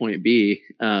point A to point B.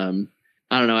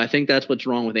 I don't know. I think that's what's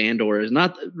wrong with Andor. Is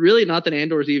not that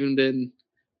Andor's even been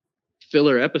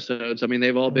filler episodes. I mean,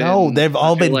 they've all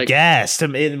been like, gassed,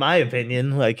 in my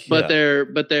opinion. Like, but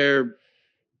they're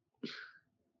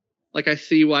like, I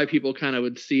see why people kind of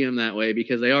would see them that way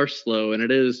because they are slow and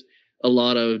it is a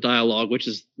lot of dialogue, which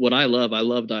is what I love. I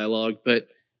love dialogue, but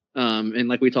and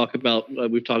like we've talked about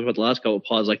the last couple of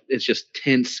pods, like it's just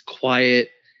tense, quiet,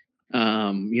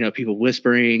 people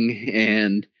whispering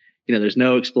and, there's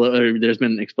no there's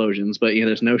been explosions, but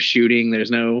there's no shooting. There's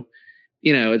no,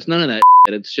 it's none of that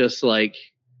shit. It's just like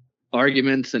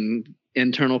arguments and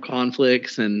internal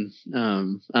conflicts, and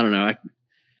I don't know. I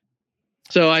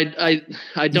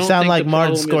don't. You sound think like the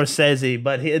Martin problem Scorsese,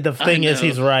 but the thing is,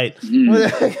 he's right.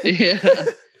 Yeah.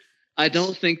 I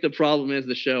don't think the problem is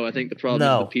the show. I think the problem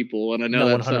is the people. And I know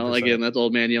that sounds like, again, that's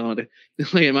old man yelling.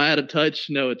 Like, am I out of touch?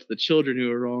 No, it's the children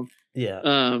who are wrong. Yeah.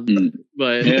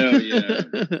 But hell yeah.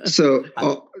 So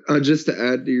just to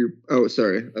add to your,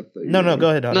 sorry. No, go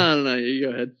ahead. No, you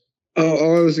go ahead.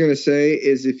 All I was gonna say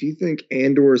is, if you think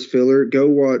Andor is filler, go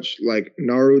watch like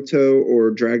Naruto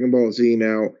or Dragon Ball Z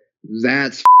now.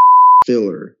 That's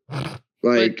filler.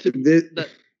 Like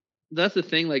that's the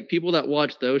thing. Like, people that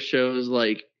watch those shows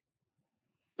like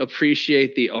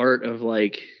appreciate the art of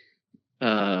like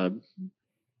I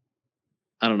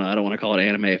don't know. I don't want to call it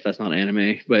anime if that's not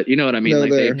anime, but you know what I mean.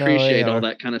 They appreciate all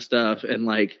that kind of stuff, and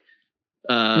like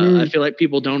I feel like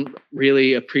people don't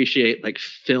really appreciate like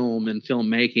film and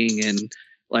filmmaking, and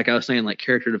like I was saying, like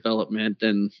character development,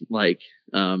 and like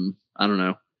I don't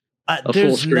know. A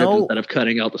full script instead of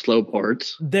cutting out the slow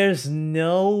parts. There's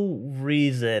no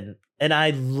reason, and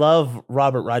I love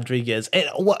Robert Rodriguez. And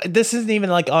this isn't even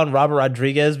like on Robert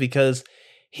Rodriguez, because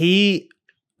he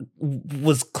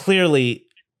was clearly,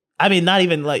 I mean, not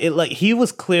even like it. Like, he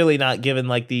was clearly not given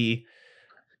like the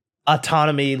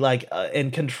autonomy, like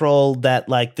and control that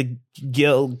like the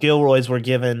Gilroys were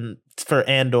given for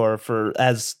Andor,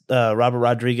 as Robert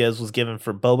Rodriguez was given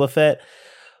for Boba Fett.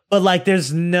 But like,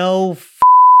 there's no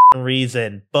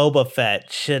reason Boba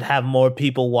Fett should have more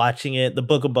people watching it. The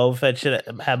Book of Boba Fett should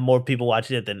have more people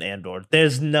watching it than Andor.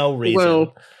 There's no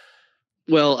reason.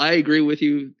 Well, I agree with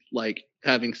you. Like,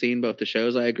 having seen both the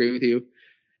shows, I agree with you.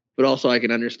 But also, I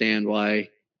can understand why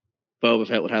Boba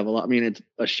Fett would have a lot. I mean, it's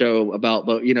a show about,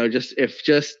 but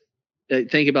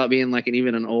think about being like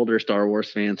even an older Star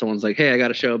Wars fan. Someone's like, "Hey, I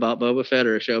got a show about Boba Fett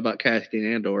or a show about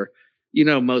Cassian Andor."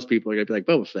 Most people are gonna be like,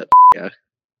 "Boba Fett, yeah."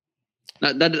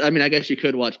 I mean, I guess you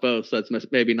could watch both, so that's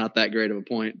maybe not that great of a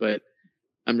point, but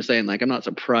I'm just saying, like, I'm not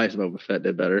surprised Boba Fett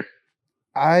did better.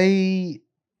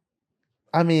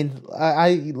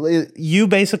 You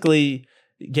basically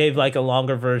gave like a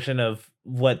longer version of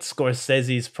what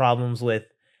Scorsese's problems with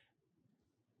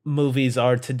movies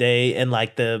are today, and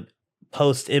like the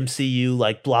post MCU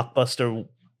like blockbuster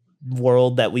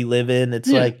world that we live in. It's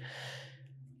like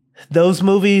those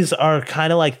movies are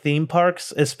kind of like theme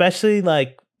parks, especially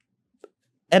like.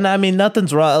 And I mean,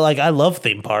 nothing's wrong. Like, I love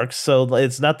theme parks, so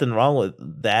it's nothing wrong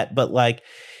with that. But like,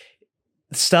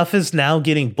 stuff is now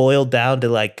getting boiled down to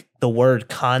like the word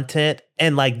content,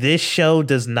 and like this show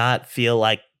does not feel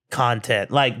like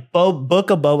content. Like Book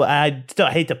of Boba, I still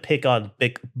hate to pick on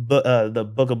the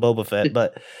Book of Boba Fett,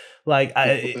 but like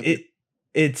the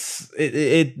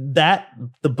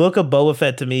Book of Boba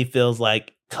Fett to me feels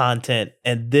like content,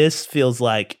 and this feels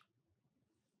like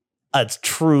a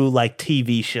true like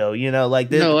TV show, like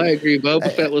this. No, I agree. Boba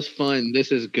Fett was fun.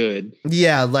 This is good.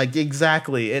 Yeah, like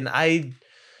exactly. And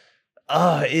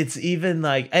it's even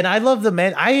like, and I love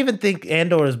I even think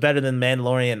Andor is better than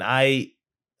Mandalorian. I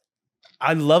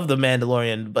love the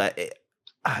Mandalorian, but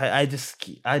I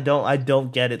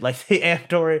don't get it. Like the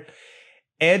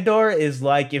Andor is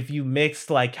like if you mixed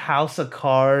like House of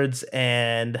Cards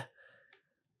and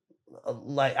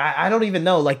like I don't even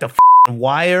know, like the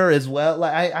Wire as well.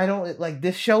 Like I don't like,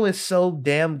 this show is so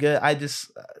damn good.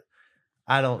 It's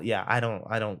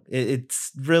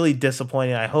really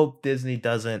disappointing. I hope Disney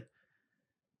doesn't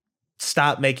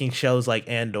stop making shows like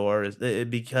Andor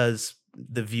because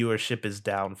the viewership is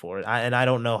down for it. I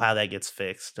don't know how that gets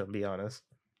fixed, to be honest.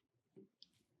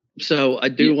 So I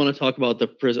do want to talk about the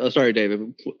prison. Oh, sorry,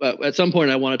 David. At some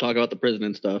point, I want to talk about the prison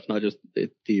and stuff, not just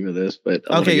the theme of this. But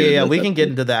okay, we can get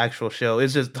into the actual show.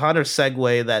 It's just Hunter's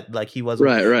segue that like he wasn't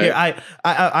right. Here,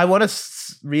 I want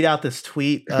to read out this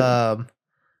tweet.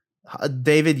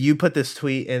 David, you put this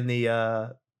tweet in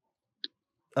the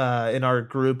in our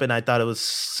group, and I thought it was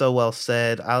so well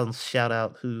said. I'll shout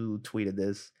out who tweeted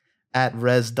this. At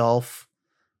Resdolph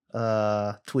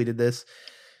tweeted this.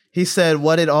 He said,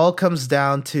 "What it all comes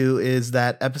down to is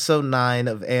that episode 9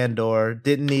 of Andor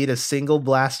didn't need a single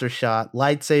blaster shot,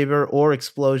 lightsaber, or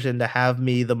explosion to have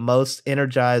me the most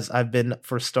energized I've been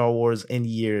for Star Wars in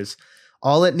years.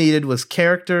 All it needed was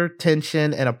character,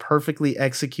 tension, and a perfectly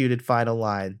executed final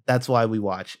line. That's why we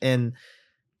watch." And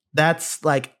that's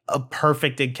like a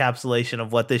perfect encapsulation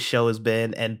of what this show has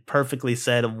been, and perfectly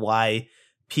said of why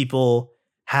people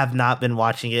have not been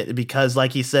watching it, because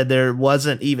like he said, there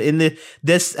wasn't even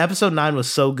this episode 9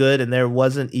 was so good, and there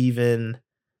wasn't even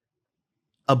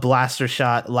a blaster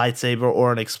shot, lightsaber,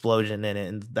 or an explosion in it,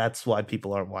 and that's why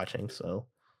people aren't watching. So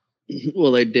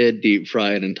Well, they did deep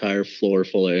fry an entire floor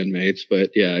full of inmates,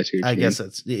 but yeah, I see what you mean.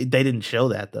 guess they didn't show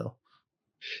that though.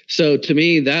 So to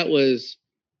me, that was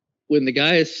when the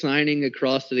guy is signing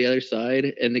across to the other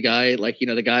side, and the guy,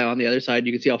 the guy on the other side,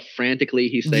 you can see how frantically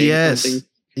he's saying something.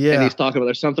 Yeah. And he's talking about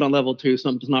there's something on level 2,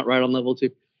 something's not right on level 2.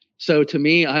 So to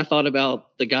me, I thought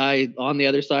about the guy on the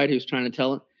other side who's trying to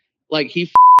tell him, like,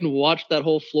 he watched that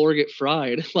whole floor get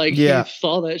fried. Like, he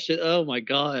saw that shit. Oh my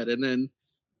God. And then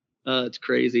it's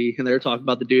crazy. And they're talking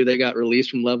about the dude that got released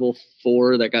from level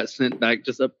 4 that got sent back,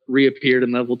 just reappeared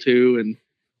in level 2. And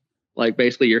like,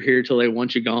 basically you're here till they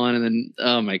want you gone. And then,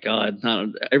 oh my God,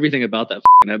 everything about that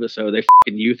episode, they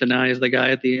euthanize the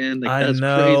guy at the end. Like, that's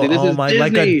crazy. This is Disney.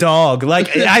 Like a dog.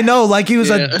 Like, I know, like he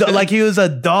was a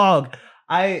dog.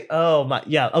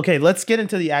 Okay, let's get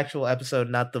into the actual episode,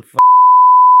 not the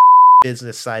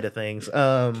business side of things.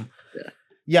 So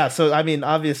I mean,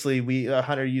 obviously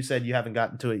Hunter, you said you haven't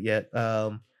gotten to it yet.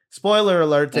 Spoiler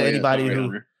alert to anybody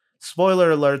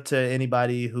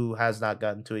who has not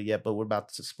gotten to it yet, but we're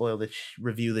about to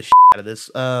review the out of this.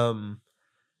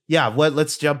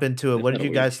 Let's jump into it. What did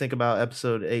you guys think about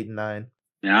episode 8 and 9?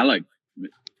 Yeah,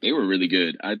 they were really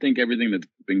good. I think everything that's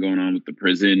been going on with the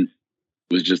prison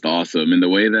was just awesome. And the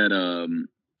way that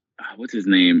what's his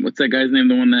name? What's that guy's name?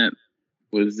 The one that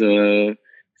was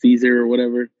Caesar or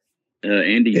whatever?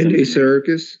 Andy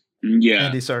Serkis. Yeah.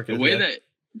 Andy Serkis.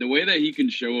 The way that he can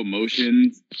show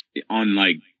emotions on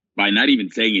by not even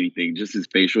saying anything, just his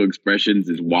facial expressions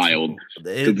is wild.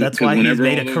 That's why he's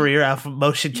made a career out of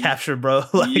motion capture, bro.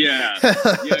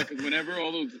 Because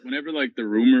whenever like the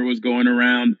rumor was going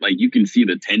around, like you can see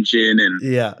the tension and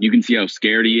you can see how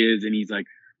scared he is, and he's like,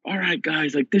 all right,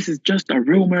 guys, like this is just a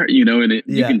rumor, you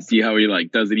can see how he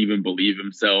like doesn't even believe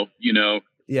himself,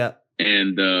 Yeah.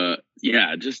 And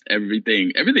just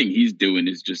everything he's doing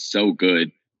is just so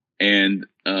good. And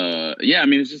I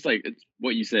mean, it's just like it's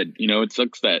what you said, it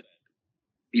sucks that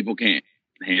people can't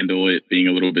handle it being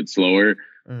a little bit slower.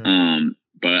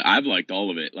 But I've liked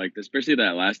all of it. Like especially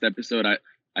that last episode,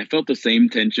 I felt the same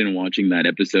tension watching that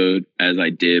episode as I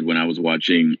did when I was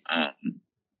watching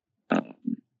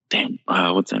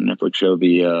what's that Netflix show?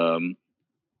 The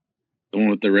one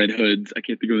with the Red Hoods. I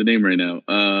can't think of the name right now.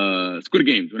 Squid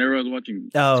Games. Whenever I was watching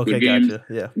Squid Games, gotcha.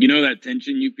 Yeah. You know that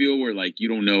tension you feel where like you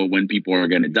don't know when people are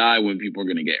gonna die, when people are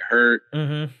gonna get hurt.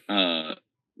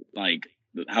 Like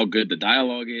how good the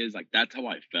dialogue is. Like that's how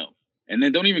I felt. And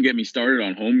then don't even get me started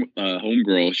on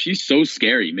Homegirl. She's so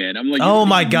scary, man. I'm like, oh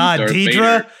my God,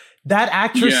 Deidre. That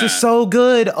actress is so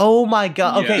good. Oh my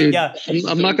God. Okay, dude,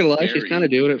 I'm not gonna lie, she's kind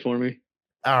of doing it for me.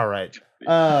 All right.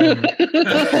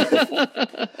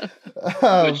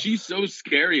 But she's so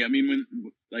scary. I mean, when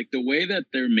like the way that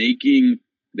they're making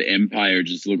the Empire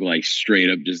just look like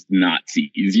straight up just Nazis,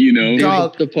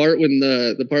 The part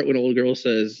when old girl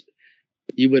says,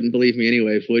 "You wouldn't believe me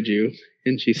anyway, would you?"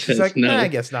 And she's like, "No, I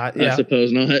guess not. Yeah. I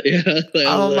suppose not." Yeah.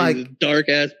 My dark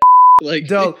ass.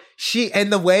 Like, no,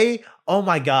 and the way. Oh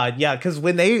my God, yeah. Because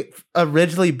when they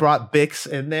originally brought Bix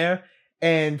in there.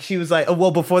 And she was like,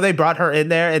 before they brought her in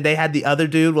there and they had the other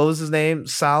dude, what was his name?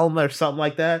 Salm or something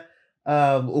like that.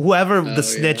 Whoever the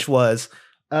snitch was,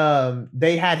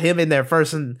 they had him in there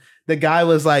first. And the guy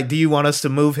was like, do you want us to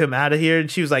move him out of here?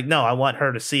 And she was like, no, I want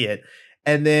her to see it.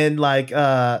 And then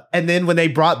when they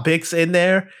brought Bix in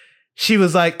there, she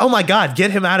was like, oh my God, get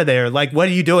him out of there. Like, what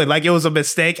are you doing? Like, it was a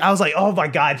mistake. I was like, oh my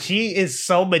God, she is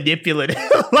so manipulative.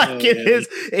 It is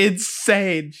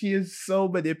insane. She is so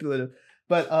manipulative.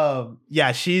 But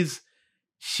she's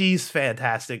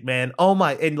fantastic, man. Oh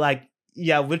my, and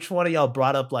which one of y'all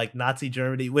brought up like Nazi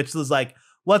Germany, which was like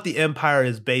what the Empire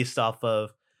is based off of.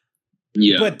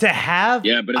 Yeah. But to have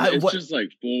it's just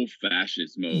like full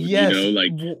fascist mode,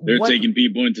 like they're taking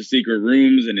people into secret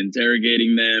rooms and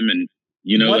interrogating them, and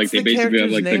like they basically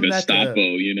have like the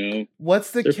Gestapo,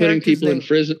 What's the they're putting people in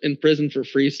prison for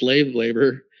free slave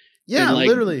labor. Yeah, and,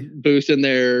 literally boosting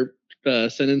their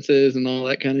sentences and all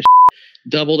that kind of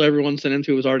doubled everyone's sentence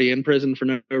who was already in prison for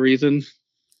no reason.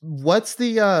 What's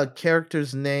the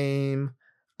character's name?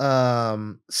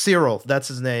 Cyril, that's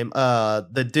his name.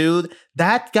 The dude,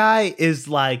 that guy is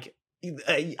like,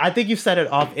 I think you said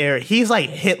it off air. He's like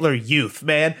Hitler Youth,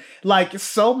 man. Like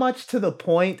so much to the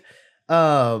point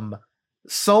that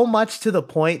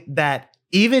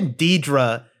even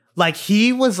Deidre, like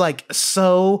he was like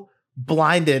so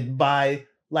blinded by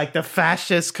like the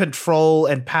fascist control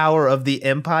and power of the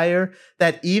Empire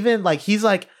that even like he's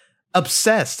like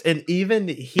obsessed. And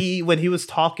even when he was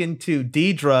talking to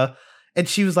Deidre And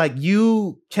she was like,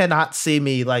 you cannot see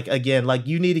me like again. Like,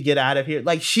 you need to get out of here.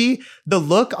 Like, the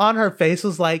look on her face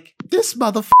was like, this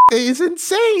motherfucker is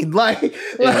insane. Like, Dude,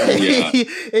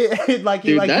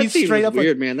 that he's scene straight was up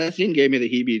weird, man. That scene gave me the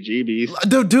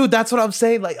heebie-jeebies. Dude, that's what I'm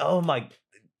saying. Like, oh my,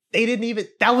 they didn't even,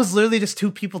 that was literally just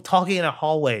two people talking in a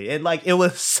hallway. And like, it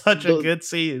was such a good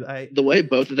scene. The way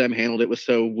both of them handled it was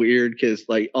so weird. Cause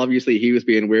like, obviously he was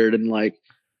being weird and like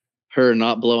her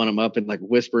not blowing him up and like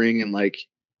whispering and like,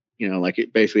 you know, like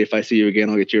basically, if I see you again,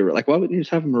 I'll get you. Like, why wouldn't you just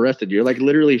have him arrested? You're like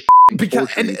literally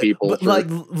torturing people. Like,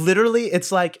 literally,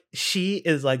 it's like she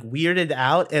is like weirded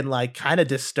out and like kind of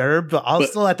disturbed, but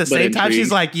also at the same time,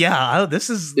 she's like, "Yeah, this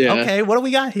is okay. What do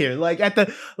we got here?" Like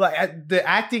the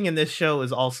acting in this show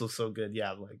is also so good.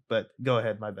 Yeah, like, but go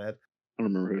ahead. My bad. I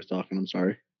don't remember who was talking. I'm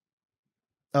sorry.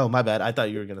 Oh, my bad. I thought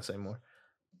you were gonna say more.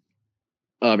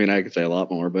 I mean, I could say a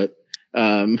lot more, but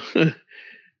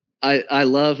I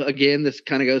love, again, this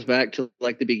kind of goes back to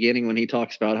like the beginning when he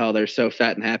talks about how they're so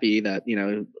fat and happy that, you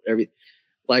know,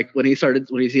 like when he's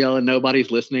yelling, nobody's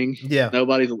listening. Yeah.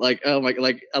 Nobody's like, oh my,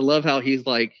 like, I love how he's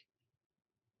like,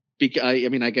 I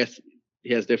mean, I guess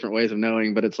he has different ways of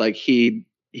knowing, but it's like, he's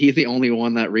the only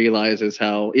one that realizes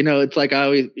how, you know, it's like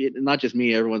not just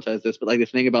me, everyone says this, but like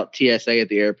this thing about TSA at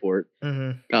the airport,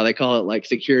 how they call it like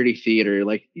security theater.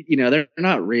 Like, you know, they're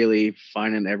not really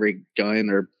finding every gun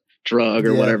or drug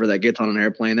or whatever that gets on an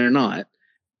airplane. They're not,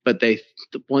 but you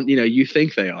know, you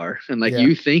think they are, and like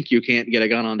you think you can't get a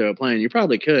gun onto a plane. You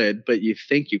probably could, but you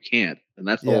think you can't, and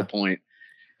that's the whole point.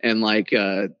 And like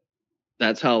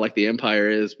that's how like the Empire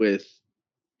is with,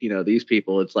 you know, these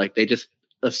people. It's like they just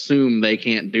assume they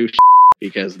can't do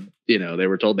because, you know, they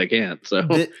were told they can't. So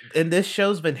and this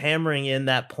show's been hammering in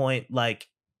that point. Like,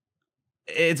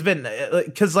 it's been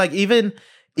because like even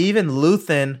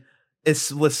Luthen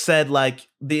was said like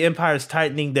the Empire's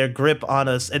tightening their grip on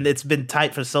us, and it's been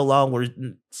tight for so long we're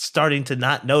starting to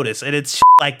not notice. And it's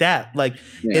like that, like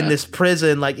in this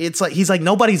prison, like it's like he's like,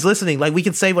 nobody's listening. Like, we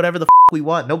can say whatever the we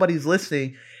want, nobody's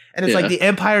listening. And it's like the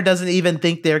Empire doesn't even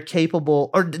think they're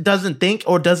capable, or doesn't think,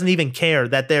 or doesn't even care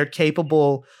that they're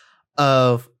capable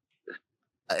of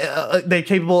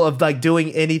like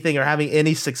doing anything or having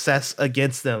any success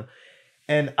against them.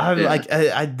 And I'm like,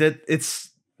 I did. It's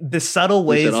the subtle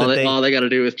ways all they got to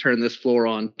do is turn this floor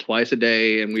on twice a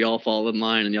day, and we all fall in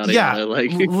line, and yada yada. Like,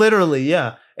 literally,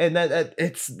 yeah. And that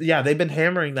it's they've been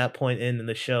hammering that point in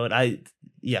the show, and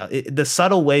the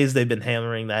subtle ways they've been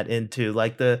hammering that into,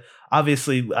 like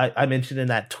obviously I mentioned in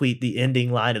that tweet the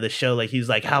ending line of the show, like he's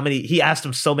like, he asked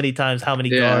him so many times how many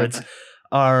guards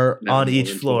are on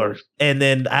each floor, and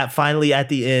then finally at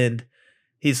the end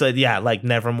he said, like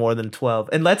never more than 12.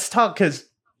 And let's talk, because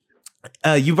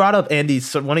you brought up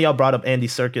one of y'all brought up Andy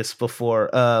Serkis before.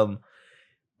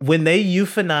 When they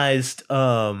euthanized,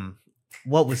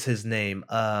 what was his name?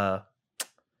 The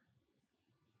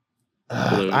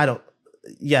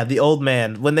old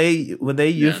man. When they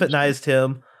euthanized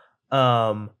him,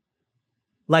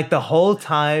 like the whole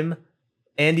time,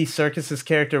 Andy Serkis's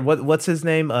character, what's his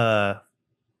name?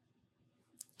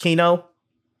 Kino.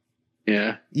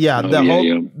 Yeah.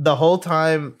 The whole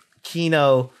time,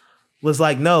 Kino was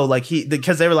like, no, like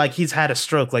because they were like, he's had a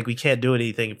stroke, like we can't do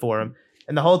anything for him.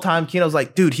 And the whole time Kino's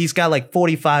like, dude, he's got like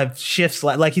 45 shifts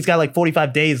left, like he's got like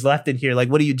 45 days left in here. Like,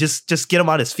 what do you just get him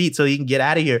on his feet so he can get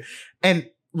out of here? And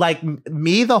like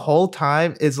me the whole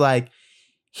time is like,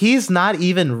 he's not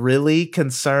even really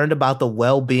concerned about the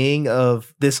well-being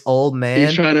of this old man.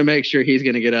 He's trying to make sure he's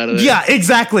going to get out of there. Yeah,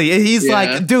 exactly. And he's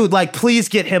like, dude, like, please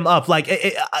get him up. Like,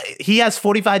 he has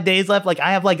 45 days left. Like,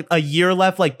 I have like a year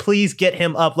left. Like, please get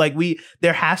him up. Like,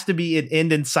 there has to be an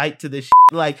end in sight to this shit.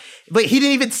 Like, but he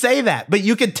didn't even say that. But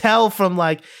you could tell from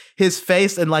like his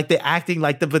face and like the acting,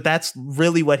 like but that's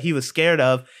really what he was scared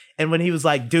of. And when he was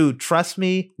like, dude, trust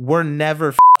me, we're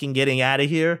never fucking getting out of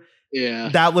here. Yeah,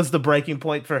 that was the breaking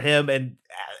point for him, and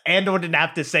Andor didn't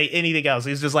have to say anything else.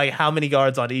 He's just like, how many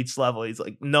guards on each level? He's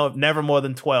like, no, never more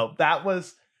than 12. That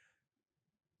was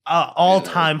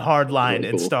all-time hard line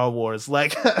in Star Wars.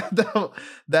 Like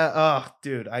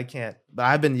dude, I can't. But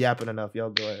I've been yapping enough. Y'all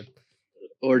go ahead.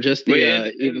 Or just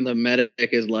even the medic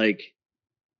is like,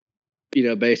 you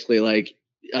know, basically like,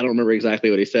 I don't remember exactly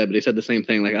what he said, but he said the same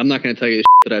thing. Like, I'm not going to tell you the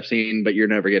that I've seen, but you're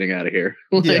never getting out of here.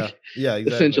 Like, yeah,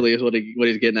 exactly. Essentially is what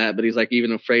he's getting at. But he's like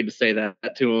even afraid to say that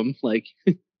to him. Like,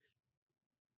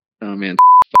 oh man,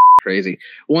 crazy.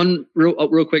 One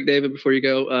real quick, David, before you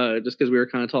go, just because we were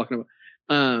kind of talking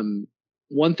about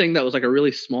one thing that was like a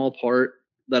really small part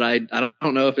that I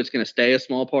don't know if it's going to stay a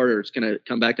small part or it's going to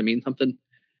come back to mean something,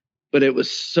 but it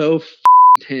was so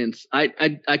tense. I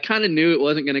kind of knew it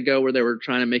wasn't going to go where they were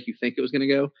trying to make you think it was going to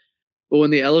go. But when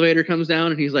the elevator comes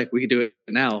down and he's like, "We can do it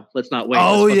now. Let's not wait.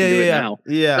 Oh Let's yeah, do it yeah, now."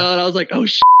 yeah. And I was like, "Oh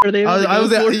shit, are they?" I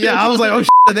was like, "Oh shit,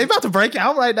 are they about to break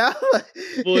out right now?"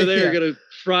 Boy, they're gonna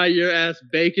fry your ass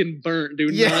bacon burnt. Do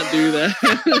not do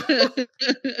that.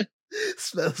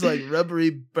 Smells like rubbery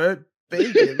burnt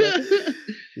bacon.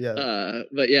 Yeah.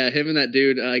 But yeah, him and that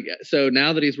dude. So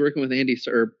now that he's working with Andy,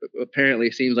 or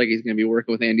apparently seems like he's gonna be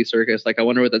working with Andy Serkis. Like, I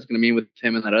wonder what that's gonna mean with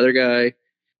him and that other guy.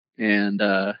 And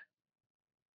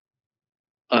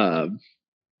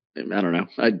I don't know.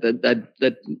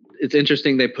 That it's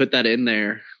interesting they put that in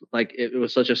there. Like, it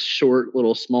was such a short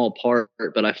little small part,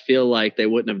 but I feel like they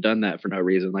wouldn't have done that for no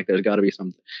reason. Like, there's got to be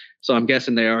something. So I'm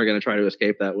guessing they are going to try to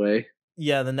escape that way.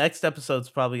 Yeah, the next episode's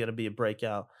probably going to be a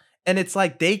breakout, and it's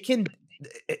like they can,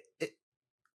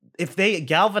 if they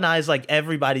galvanize like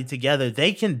everybody together,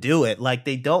 they can do it. Like,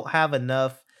 they don't have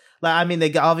enough. Like, I mean,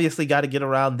 they obviously got to get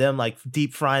around them, like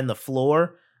deep frying the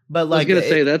floor. But like, I was gonna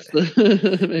say that's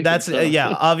the that's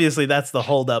obviously that's the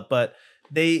holdup. But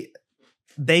they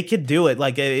could do it.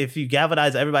 Like, if you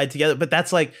galvanize everybody together. But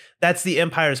that's the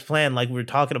Empire's plan. Like we were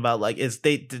talking about, like, is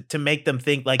to make them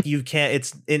think like you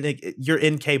can't. You're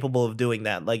incapable of doing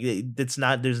that. Like, it's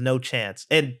not. There's no chance,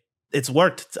 and it's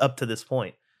worked up to this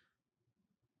point.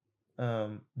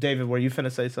 David, were you finna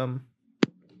say something?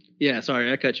 Yeah,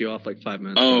 sorry, I cut you off like 5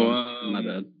 minutes. My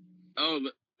bad.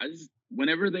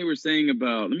 Whenever they were saying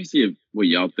about, let me see what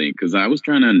y'all think, because I was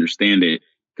trying to understand it.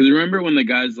 Because remember when the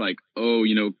guy's like, "Oh,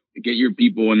 get your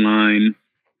people in line,"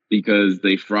 because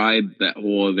they fried that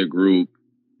whole other group.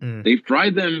 They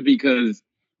fried them because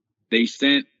they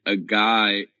sent a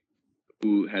guy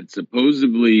who had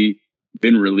supposedly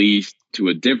been released to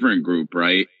a different group,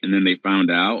 right? And then they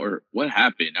found out, or what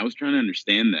happened? I was trying to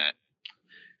understand that.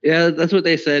 Yeah, that's what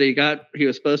they said. He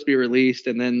was supposed to be released,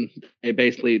 and then they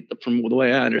basically, from the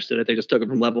way I understood it, they just took him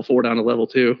from level 4 down to level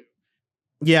 2.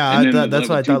 Yeah, that's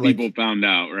what I thought. People found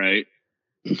out, right?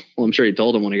 Well, I'm sure he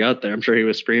told him when he got there. I'm sure he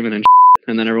was screaming and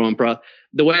and then everyone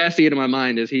the way I see it in my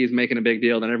mind is he's making a big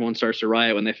deal. Then everyone starts to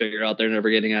riot when they figure out they're never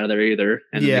getting out of there either.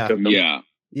 And yeah. Exactly.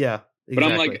 But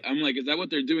I'm like, is that what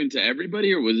they're doing to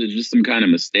everybody, or was it just some kind of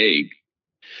mistake?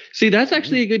 See, that's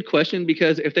actually a good question,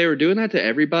 because if they were doing that to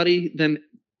everybody, then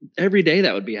every day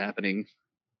that would be happening.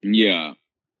 Yeah.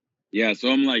 So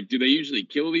I'm like, do they usually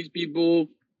kill these people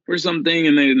or something,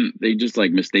 and then they just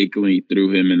like mistakenly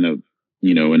threw him in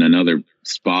in another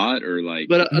spot, or like?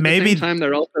 But at the same time,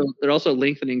 they're also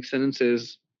lengthening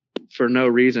sentences for no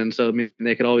reason. So I mean,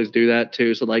 they could always do that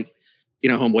too. So like,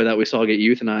 homeboy that we saw get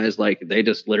euthanized, like they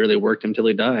just literally worked him till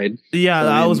he died. Yeah, so,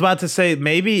 I was about to say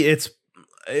maybe it's,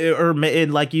 or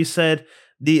like you said,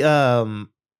 the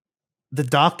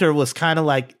doctor was kind of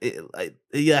like,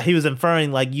 he was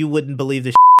inferring like you wouldn't believe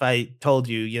the I told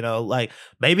you, like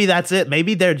maybe that's it.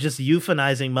 Maybe they're just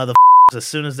euthanizing motherfuckers as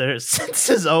soon as their sentence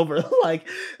is over. like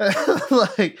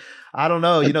I don't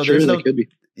know.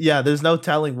 There's no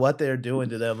telling what they're doing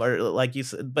to them, or like you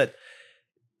said. But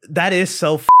that is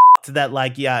so that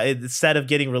like instead of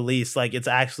getting released, like it's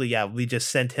actually we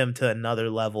just sent him to another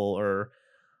level or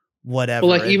whatever.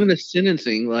 Well, like even the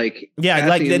sentencing, like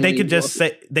like they could just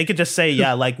say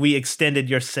like we extended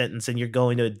your sentence and you're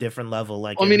going to a different level.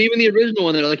 Like I mean, even the original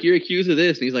one, they're like, you're accused of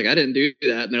this, and he's like, I didn't do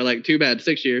that, and they're like, too bad,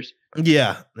 6 years.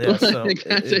 Yeah. So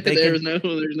there's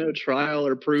no trial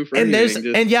or proof, or and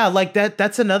anything,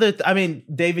 that's another. I mean,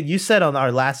 David, you said on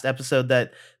our last episode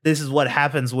that this is what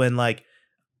happens when like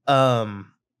in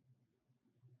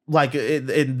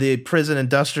the prison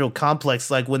industrial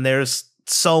complex, like when there's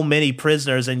so many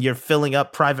prisoners and you're filling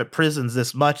up private prisons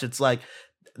this much, it's like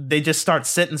they just start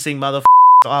sentencing motherfuckers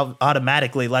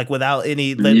automatically, like without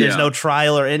any there's no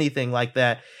trial or anything like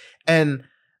that. And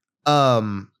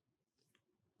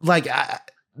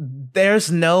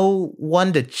there's no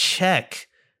one to check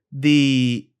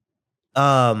the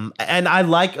and I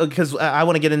like, because I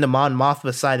want to get into Mon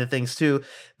Mothma's side of things too.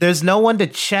 There's no one to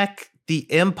check the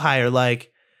Empire. Like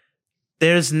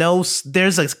there's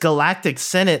a galactic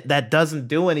senate that doesn't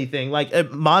do anything. Like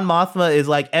Mon Mothma is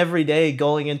like every day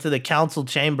going into the council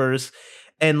chambers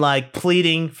and like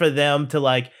pleading for them to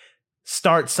like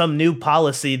start some new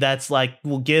policy that's like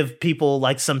will give people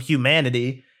like some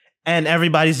humanity, and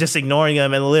everybody's just ignoring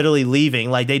them and literally leaving.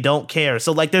 Like they don't care.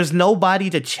 So like there's nobody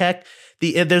to check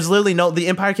there's literally the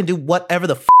Empire can do whatever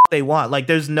the they want. Like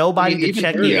there's nobody to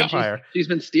check the Empire. She's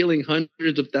been stealing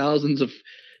hundreds of thousands of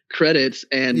credits,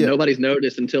 and nobody's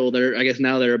noticed until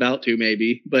now they're about to,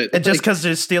 maybe. But and just because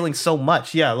they're stealing so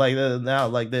much, no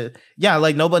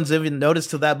one's even noticed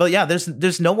to that. But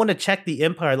there's no one to check the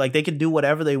Empire. Like they can do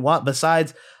whatever they want,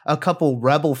 besides a couple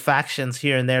rebel factions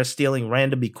here and there stealing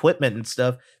random equipment and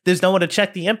stuff. There's no one to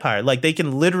check the Empire. Like they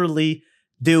can literally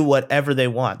do whatever they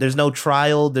want. There's no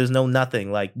trial. There's no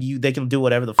nothing. Like they can do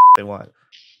whatever the they want.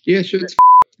 Yeah, sure.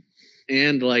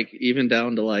 And like even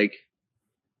down to like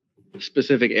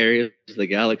specific areas of the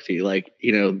galaxy, like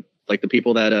like the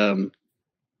people that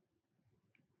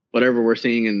whatever we're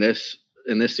seeing in this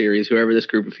series, whoever this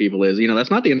group of people is, that's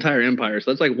not the entire empire.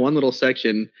 So that's like one little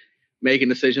section making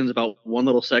decisions about one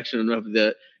little section of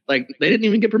the, like, they didn't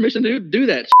even get permission to do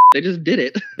that. They just did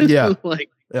it. Yeah.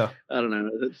 I don't know.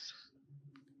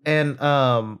 And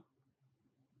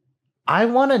I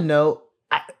want to know.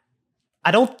 I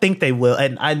don't think they will.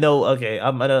 And I know. Okay,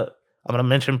 I'm gonna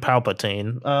mention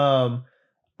Palpatine.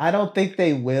 I don't think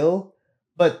they will,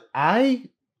 but I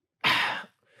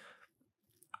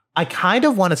kind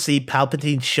of want to see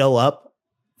Palpatine show up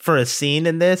for a scene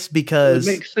in this because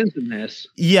it would make sense in this.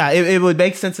 Yeah, it would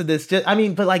make sense in this.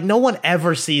 But like no one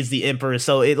ever sees the Emperor,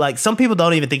 so it like some people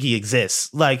don't even think he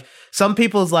exists. Like some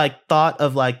people's like thought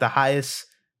of like the highest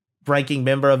ranking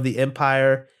member of the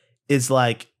Empire is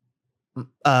like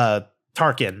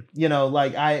Tarkin.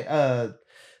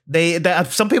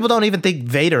 Some people don't even think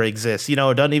Vader exists.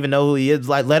 Or don't even know who he is.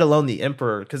 Like let alone the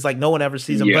Emperor, because like no one ever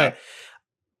sees him. Yeah. But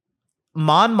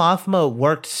Mon Mothma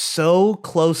worked so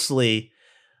closely.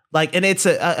 Like, and it's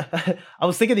I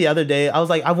was thinking the other day, I was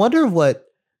like, I wonder what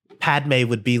Padme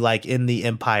would be like in the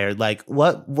Empire. Like,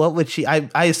 what would she, I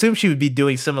assume she would be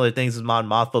doing similar things as Mon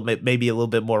Mothma, maybe a little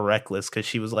bit more reckless because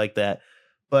she was like that.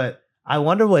 But I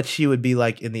wonder what she would be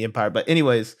like in the Empire. But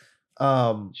anyways.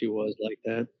 She was like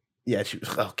that. Yeah, she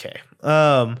was, okay.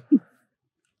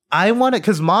 I want to,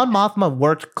 because Mon Mothma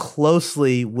worked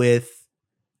closely with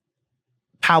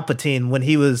Palpatine when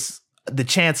he was the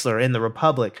Chancellor in the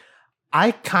Republic.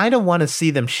 I kind of want to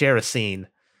see them share a scene.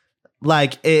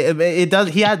 Like it does.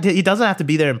 He doesn't have to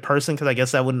be there in person because I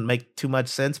guess that wouldn't make too much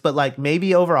sense. But like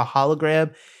maybe over a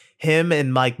hologram, him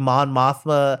and like Mon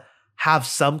Mothma have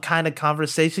some kind of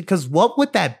conversation. Because what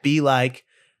would that be like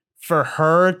for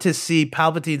her to see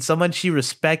Palpatine, someone she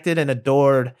respected and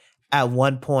adored at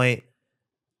one point?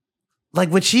 Like,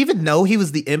 would she even know he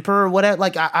was the Emperor or whatever?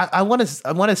 Like, I want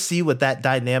to see what that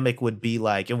dynamic would be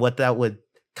like and what that would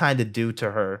kind of do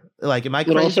to her. Like, am I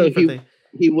crazy? But also,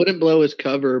 he wouldn't blow his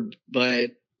cover,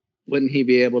 but wouldn't he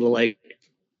be able to like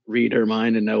read her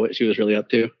mind and know what she was really up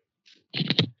to?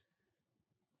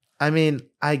 I mean,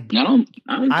 I don't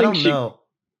know.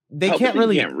 They can't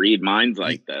read minds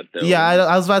like that, though. Yeah,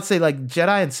 I was about to say, like,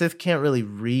 Jedi and Sith can't really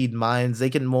read minds.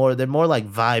 They're more like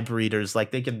vibe readers.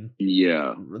 Like they can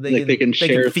they can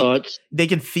share thoughts. They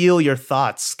can feel your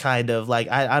thoughts, kind of. Like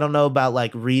I don't know about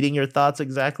like reading your thoughts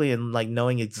exactly and like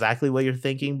knowing exactly what you're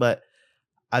thinking, but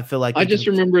I feel like I just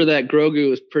remember that Grogu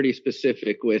was pretty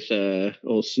specific with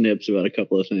old Snips about a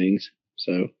couple of things.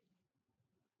 So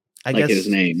I guess his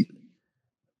name.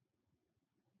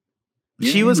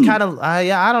 She was kind of,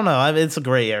 I don't know. I mean, it's a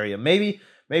gray area. Maybe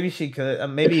she could,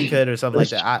 maybe he could or something like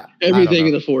that. Everything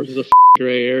in the Force is a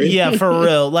gray area. Yeah, for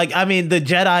real. Like, I mean, the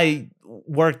Jedi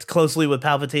worked closely with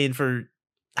Palpatine for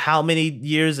how many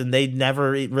years and they never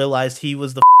realized he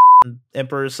was the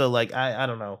Emperor. So, like, I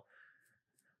don't know.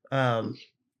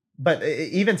 But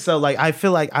even so, like, I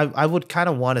feel like I would kind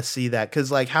of want to see that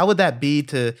because, like, how would that be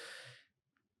to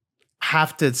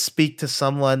have to speak to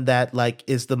someone that like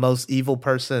is the most evil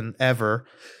person ever?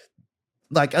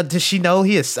 Like, does she know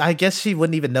he is? I guess she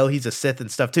wouldn't even know he's a Sith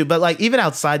and stuff too. But like, even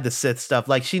outside the Sith stuff,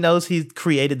 like she knows he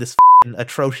created this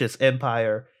atrocious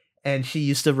empire, and she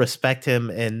used to respect him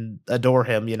and adore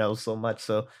him, so much.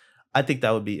 So I think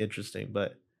that would be interesting.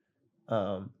 But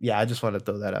yeah, I just want to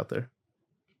throw that out there.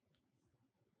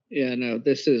 Yeah, no,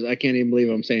 I can't even believe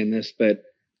I'm saying this, but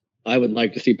I would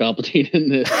like to see Palpatine in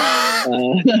this.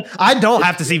 I don't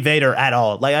have to see Vader at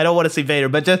all. Like, I don't want to see Vader,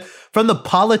 but just from the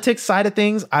politics side of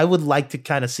things, I would like to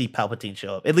kind of see Palpatine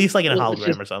show up, at least like in a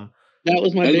hologram or something. That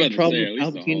was my big problem with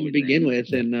Palpatine to begin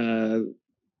with in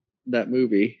that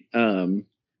movie. It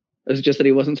was just that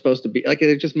he wasn't supposed to be like.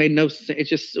 It just made no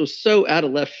sense. It was so out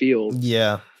of left field.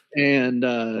 Yeah, and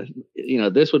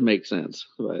this would make sense,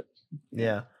 but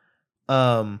yeah.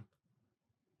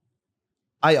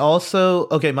 I also,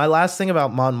 my last thing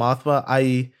about Mon Mothma,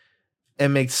 I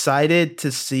am excited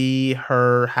to see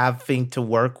her having to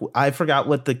work. I forgot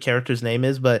what the character's name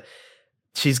is, but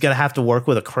she's going to have to work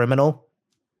with a criminal,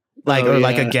 like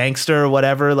a gangster or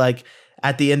whatever. Like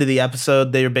at the end of the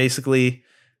episode, they're basically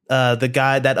the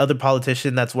guy, that other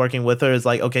politician that's working with her is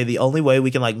like, okay, the only way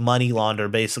we can like money launder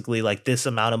basically like this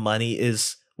amount of money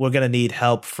is we're going to need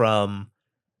help from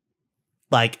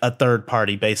like a third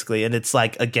party basically, and it's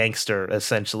like a gangster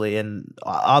essentially. And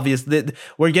obviously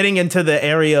we're getting into the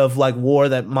area of like war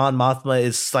that Mon Mothma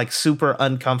is like super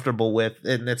uncomfortable with,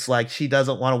 and it's like she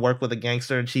doesn't want to work with a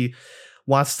gangster and she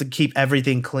wants to keep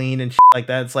everything clean and shit like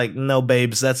that. It's like, no,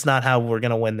 babes, that's not how we're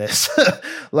gonna win this.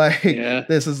 Like,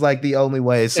 this is like the only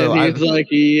way. So and he's like,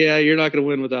 yeah, you're not gonna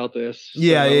win without this.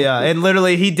 Yeah, so. Yeah. And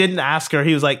literally, he didn't ask her.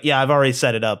 He was like, yeah, I've already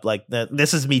set it up. Like,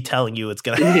 this is me telling you it's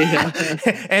gonna.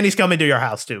 And he's coming to your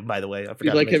house too, by the way. I forgot.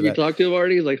 He's like, have you talked to him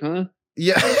already? He's like, huh?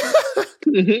 Yeah.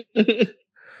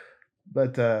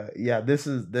 But this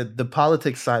is the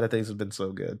politics side of things have been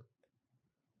so good.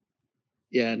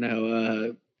 Yeah,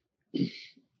 no.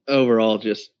 Overall,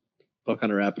 just I'll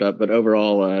kind of wrap it up. But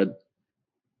overall,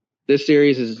 this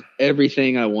series is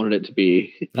everything I wanted it to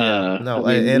be.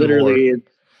 Literally,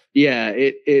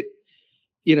 it.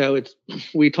 You know, it's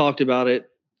we talked about it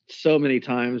so many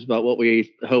times about what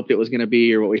we hoped it was going to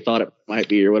be or what we thought it might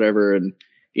be or whatever, and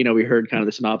you know, we heard kind of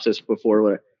the synopsis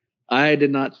before. I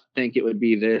did not think it would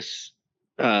be this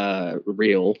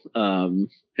real.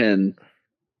 And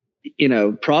you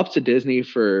know, props to Disney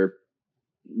for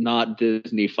not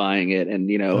Disney-fying it. And,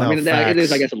 you know, I mean, it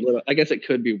is, I guess, I guess it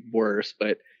could be worse,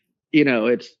 but, you know,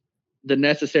 it's the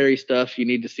necessary stuff you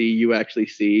need to see, you actually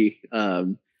see.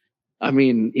 I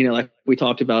mean, you know, like we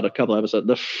talked about a couple episodes,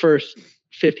 the first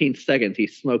 15 seconds, he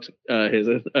smokes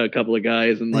a couple of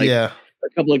guys and like a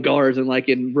couple of guards. And like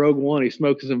in Rogue One, he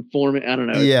smokes his informant. I don't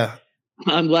know. Yeah.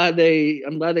 I'm glad they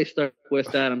stuck with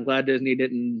that. I'm glad Disney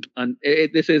didn't.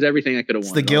 This is everything I could have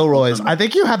wanted. It's the Gilroys. I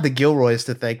think you have the Gilroys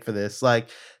to thank for this. Like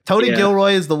Tony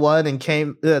Gilroy is the one and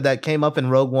came up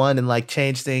in Rogue One and like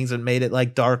changed things and made it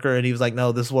like darker. And he was like,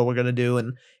 no, this is what we're gonna do.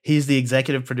 And he's the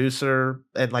executive producer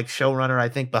and like showrunner, I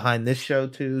think, behind this show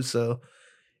too. So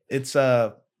it's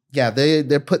they're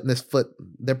putting their foot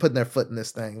in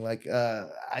this thing. Like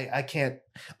I can't.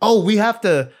 Oh, we have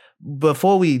to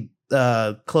before we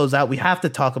close out, we have to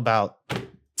talk about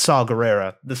Saw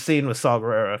Gerrera, the scene with Saw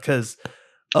Gerrera, because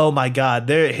oh my god,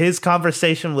 his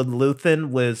conversation with Luthen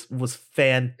was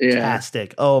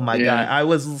fantastic. Oh my god, I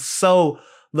was so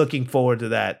looking forward to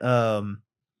that.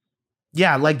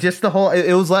 Like just the whole,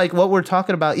 it was like what we're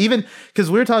talking about, even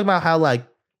because we were talking about how like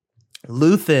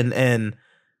Luthen and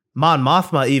Mon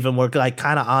Mothma even were like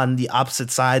kind of on the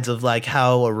opposite sides of like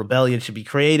how a rebellion should be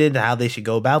created and how they should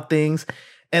go about things.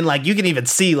 And like you can even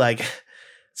see like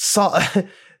Saw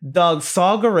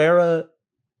Gerrera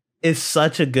is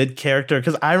such a good character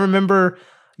because y'all remember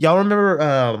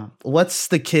what's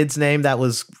the kid's name that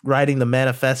was writing the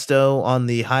manifesto on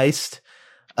the heist?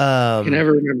 I can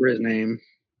never remember his name.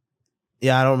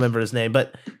 Yeah, I don't remember his name,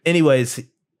 but anyways,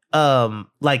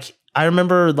 like I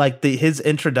remember like his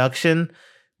introduction.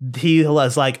 He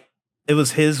was like, it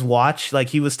was his watch, like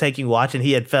he was taking watch and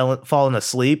he had fallen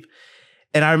asleep.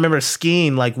 And I remember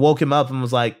Skeen like woke him up and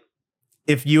was like,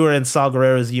 if you were in Saw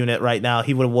Gerrera's unit right now,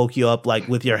 he would have woke you up like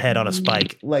with your head on a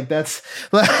spike. Like that's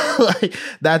like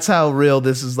that's how real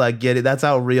this is. Like get it? That's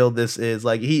how real this is.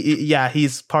 Like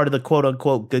he's part of the quote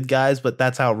unquote good guys, but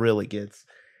that's how real it gets.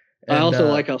 And, I also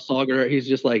like how Saw Gerrera, he's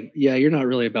just like, yeah, you're not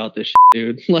really about this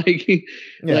shit, dude. Like,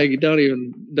 like don't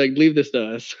even like leave this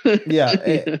to us.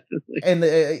 And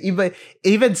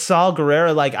even Saw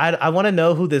Gerrera, like I want to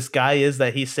know who this guy is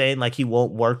that he's saying like he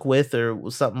won't work with or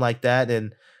something like that.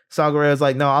 And Saw Gerrera's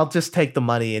like, no, I'll just take the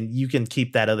money and you can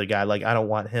keep that other guy. Like I don't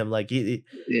want him. Like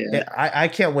I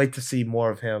can't wait to see more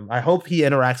of him. I hope he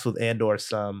interacts with Andor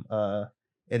some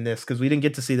in this because we didn't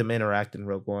get to see them interact in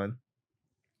Rogue One.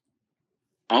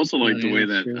 I also like the way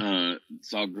that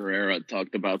Saw Gerrera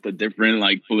talked about the different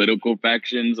like political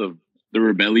factions of the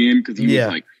rebellion because he was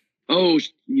like, oh,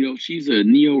 you know, she's a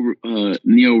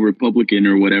neo Republican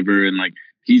or whatever, and like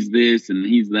he's this and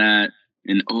he's that,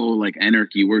 and oh, like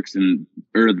anarchy works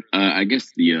I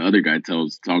guess the other guy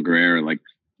tells Saw Gerrera like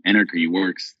anarchy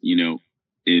works, you know,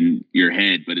 in your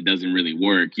head, but it doesn't really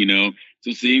work, you know.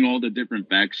 So seeing all the different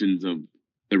factions of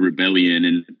the rebellion,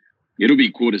 and it'll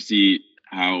be cool to see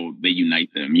how they unite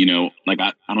them, you know. Like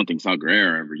I don't think Saw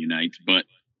Gerrera ever unites, but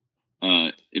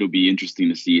it'll be interesting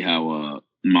to see how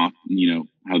Moth, you know,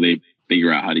 how they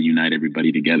figure out how to unite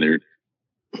everybody together.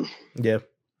 Yeah.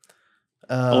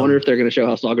 I wonder if they're going to show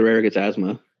how Saw Gerrera gets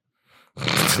asthma.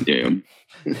 Damn.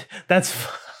 That's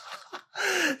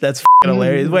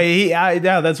hilarious. Wait,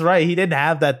 that's right. He didn't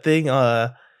have that thing.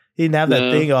 He didn't have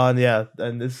that thing on. Yeah,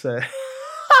 and this.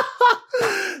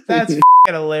 That's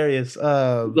hilarious.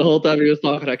 The whole time he was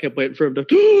talking, I kept waiting for him to.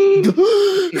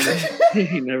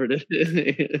 He never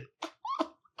did.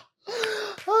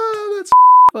 Oh, that's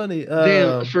funny.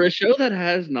 Damn, for a show that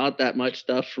has not that much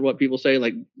stuff, for what people say,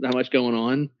 like that much going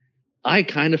on, I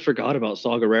kind of forgot about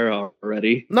Saw Gerrera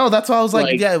already. No, that's why I was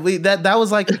like yeah, that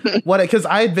was like what, because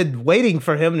I had been waiting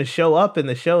for him to show up in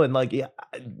the show, and like, yeah,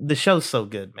 the show's so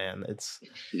good, man. It's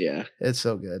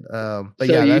so good. But so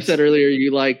yeah, you said earlier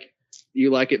you like you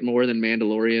like it more than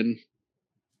Mandalorian.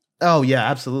 Oh yeah,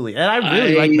 absolutely. And I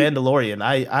really like Mandalorian.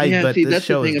 But see, this that's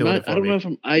show the is thing doing about. it for I don't me. know if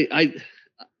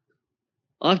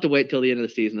I'll have to wait till the end of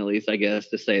the season at least, I guess,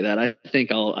 to say that. I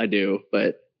think I do,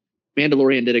 but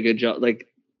Mandalorian did a good job. Like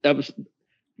that was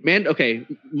okay.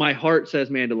 My heart says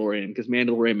Mandalorian because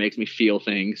Mandalorian makes me feel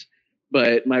things,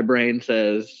 but my brain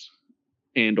says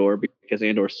Andor because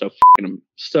Andor's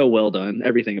so well done.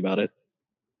 Everything about it.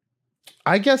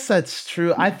 I guess that's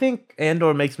true. I think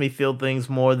Andor makes me feel things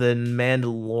more than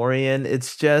Mandalorian.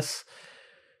 It's just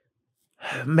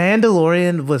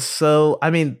Mandalorian was so.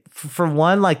 I mean, for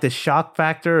one, like the shock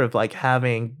factor of like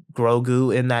having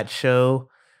Grogu in that show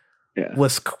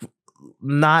was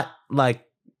not like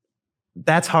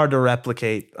that's hard to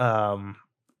replicate. To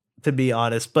be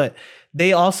honest, but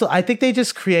they also, I think they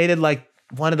just created like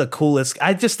one of the coolest.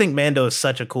 I just think Mando is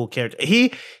such a cool character.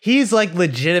 He's like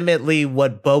legitimately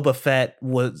what Boba Fett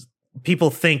was. People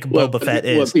think Boba Fett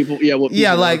is.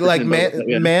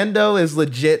 Mando is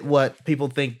legit what people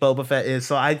think Boba Fett is.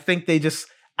 So I think they just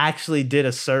actually did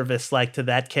a service like to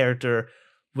that character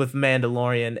with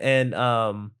Mandalorian. And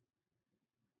I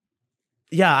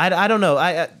don't know.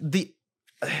 The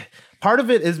part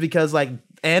of it is because like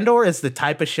Andor is the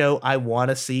type of show I want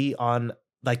to see on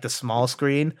like the small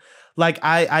screen. Like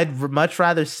I'd much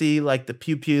rather see like the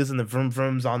pew pews and the vroom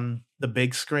vrooms on the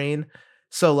big screen.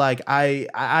 So like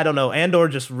I don't know. Andor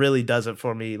just really does it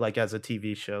for me like as a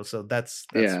TV show. So that's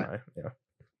my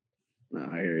No,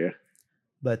 I hear you.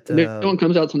 But one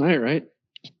comes out tonight, right?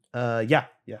 Yeah.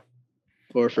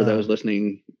 Or for those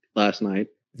listening last night.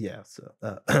 Yeah. So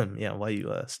why you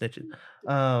snitching?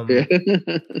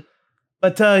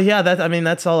 But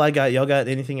that's all I got. Y'all got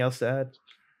anything else to add?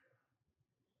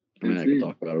 I can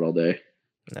talk about it all day.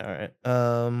 All right.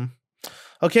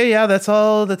 Okay, yeah, that's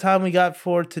all the time we got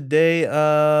for today.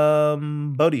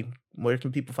 Bodie, where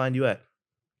can people find you at?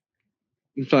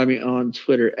 You can find me on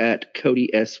Twitter at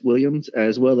Cody S. Williams,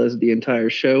 as well as the entire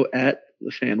show at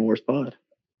the Fan Wars Pod.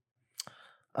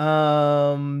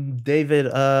 David,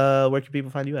 where can people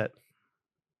find you at?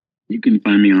 You can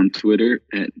find me on Twitter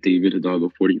at David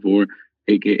Hidalgo44,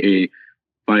 aka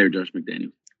Fire Josh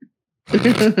McDaniel.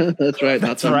 That's right.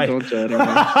 That's right.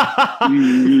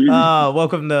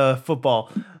 Welcome to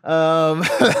football.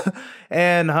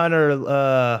 And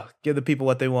Hunter, give the people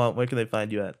what they want. Where can they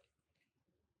find you at?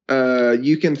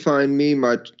 You can find me.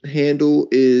 My handle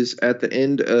is at the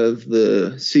end of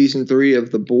the season 3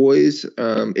 of The Boys.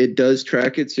 It does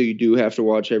track it, so you do have to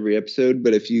watch every episode.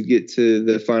 But if you get to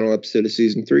the final episode of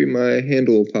season 3, my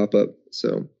handle will pop up.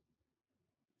 So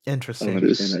interesting. I don't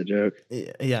understand that joke.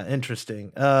 Yeah,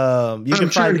 interesting. I'm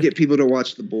trying to get people to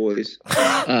watch The Boys.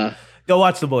 Go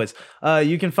watch The Boys.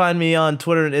 You can find me on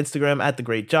Twitter and Instagram at The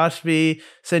Great Josh B.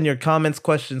 Send your comments,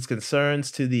 questions,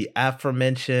 concerns to the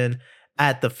aforementioned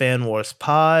at the Fan Wars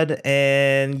Pod.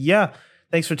 And yeah,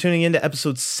 thanks for tuning in to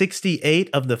episode 68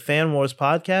 of the Fan Wars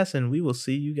Podcast. And we will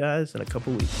see you guys in a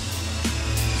couple weeks.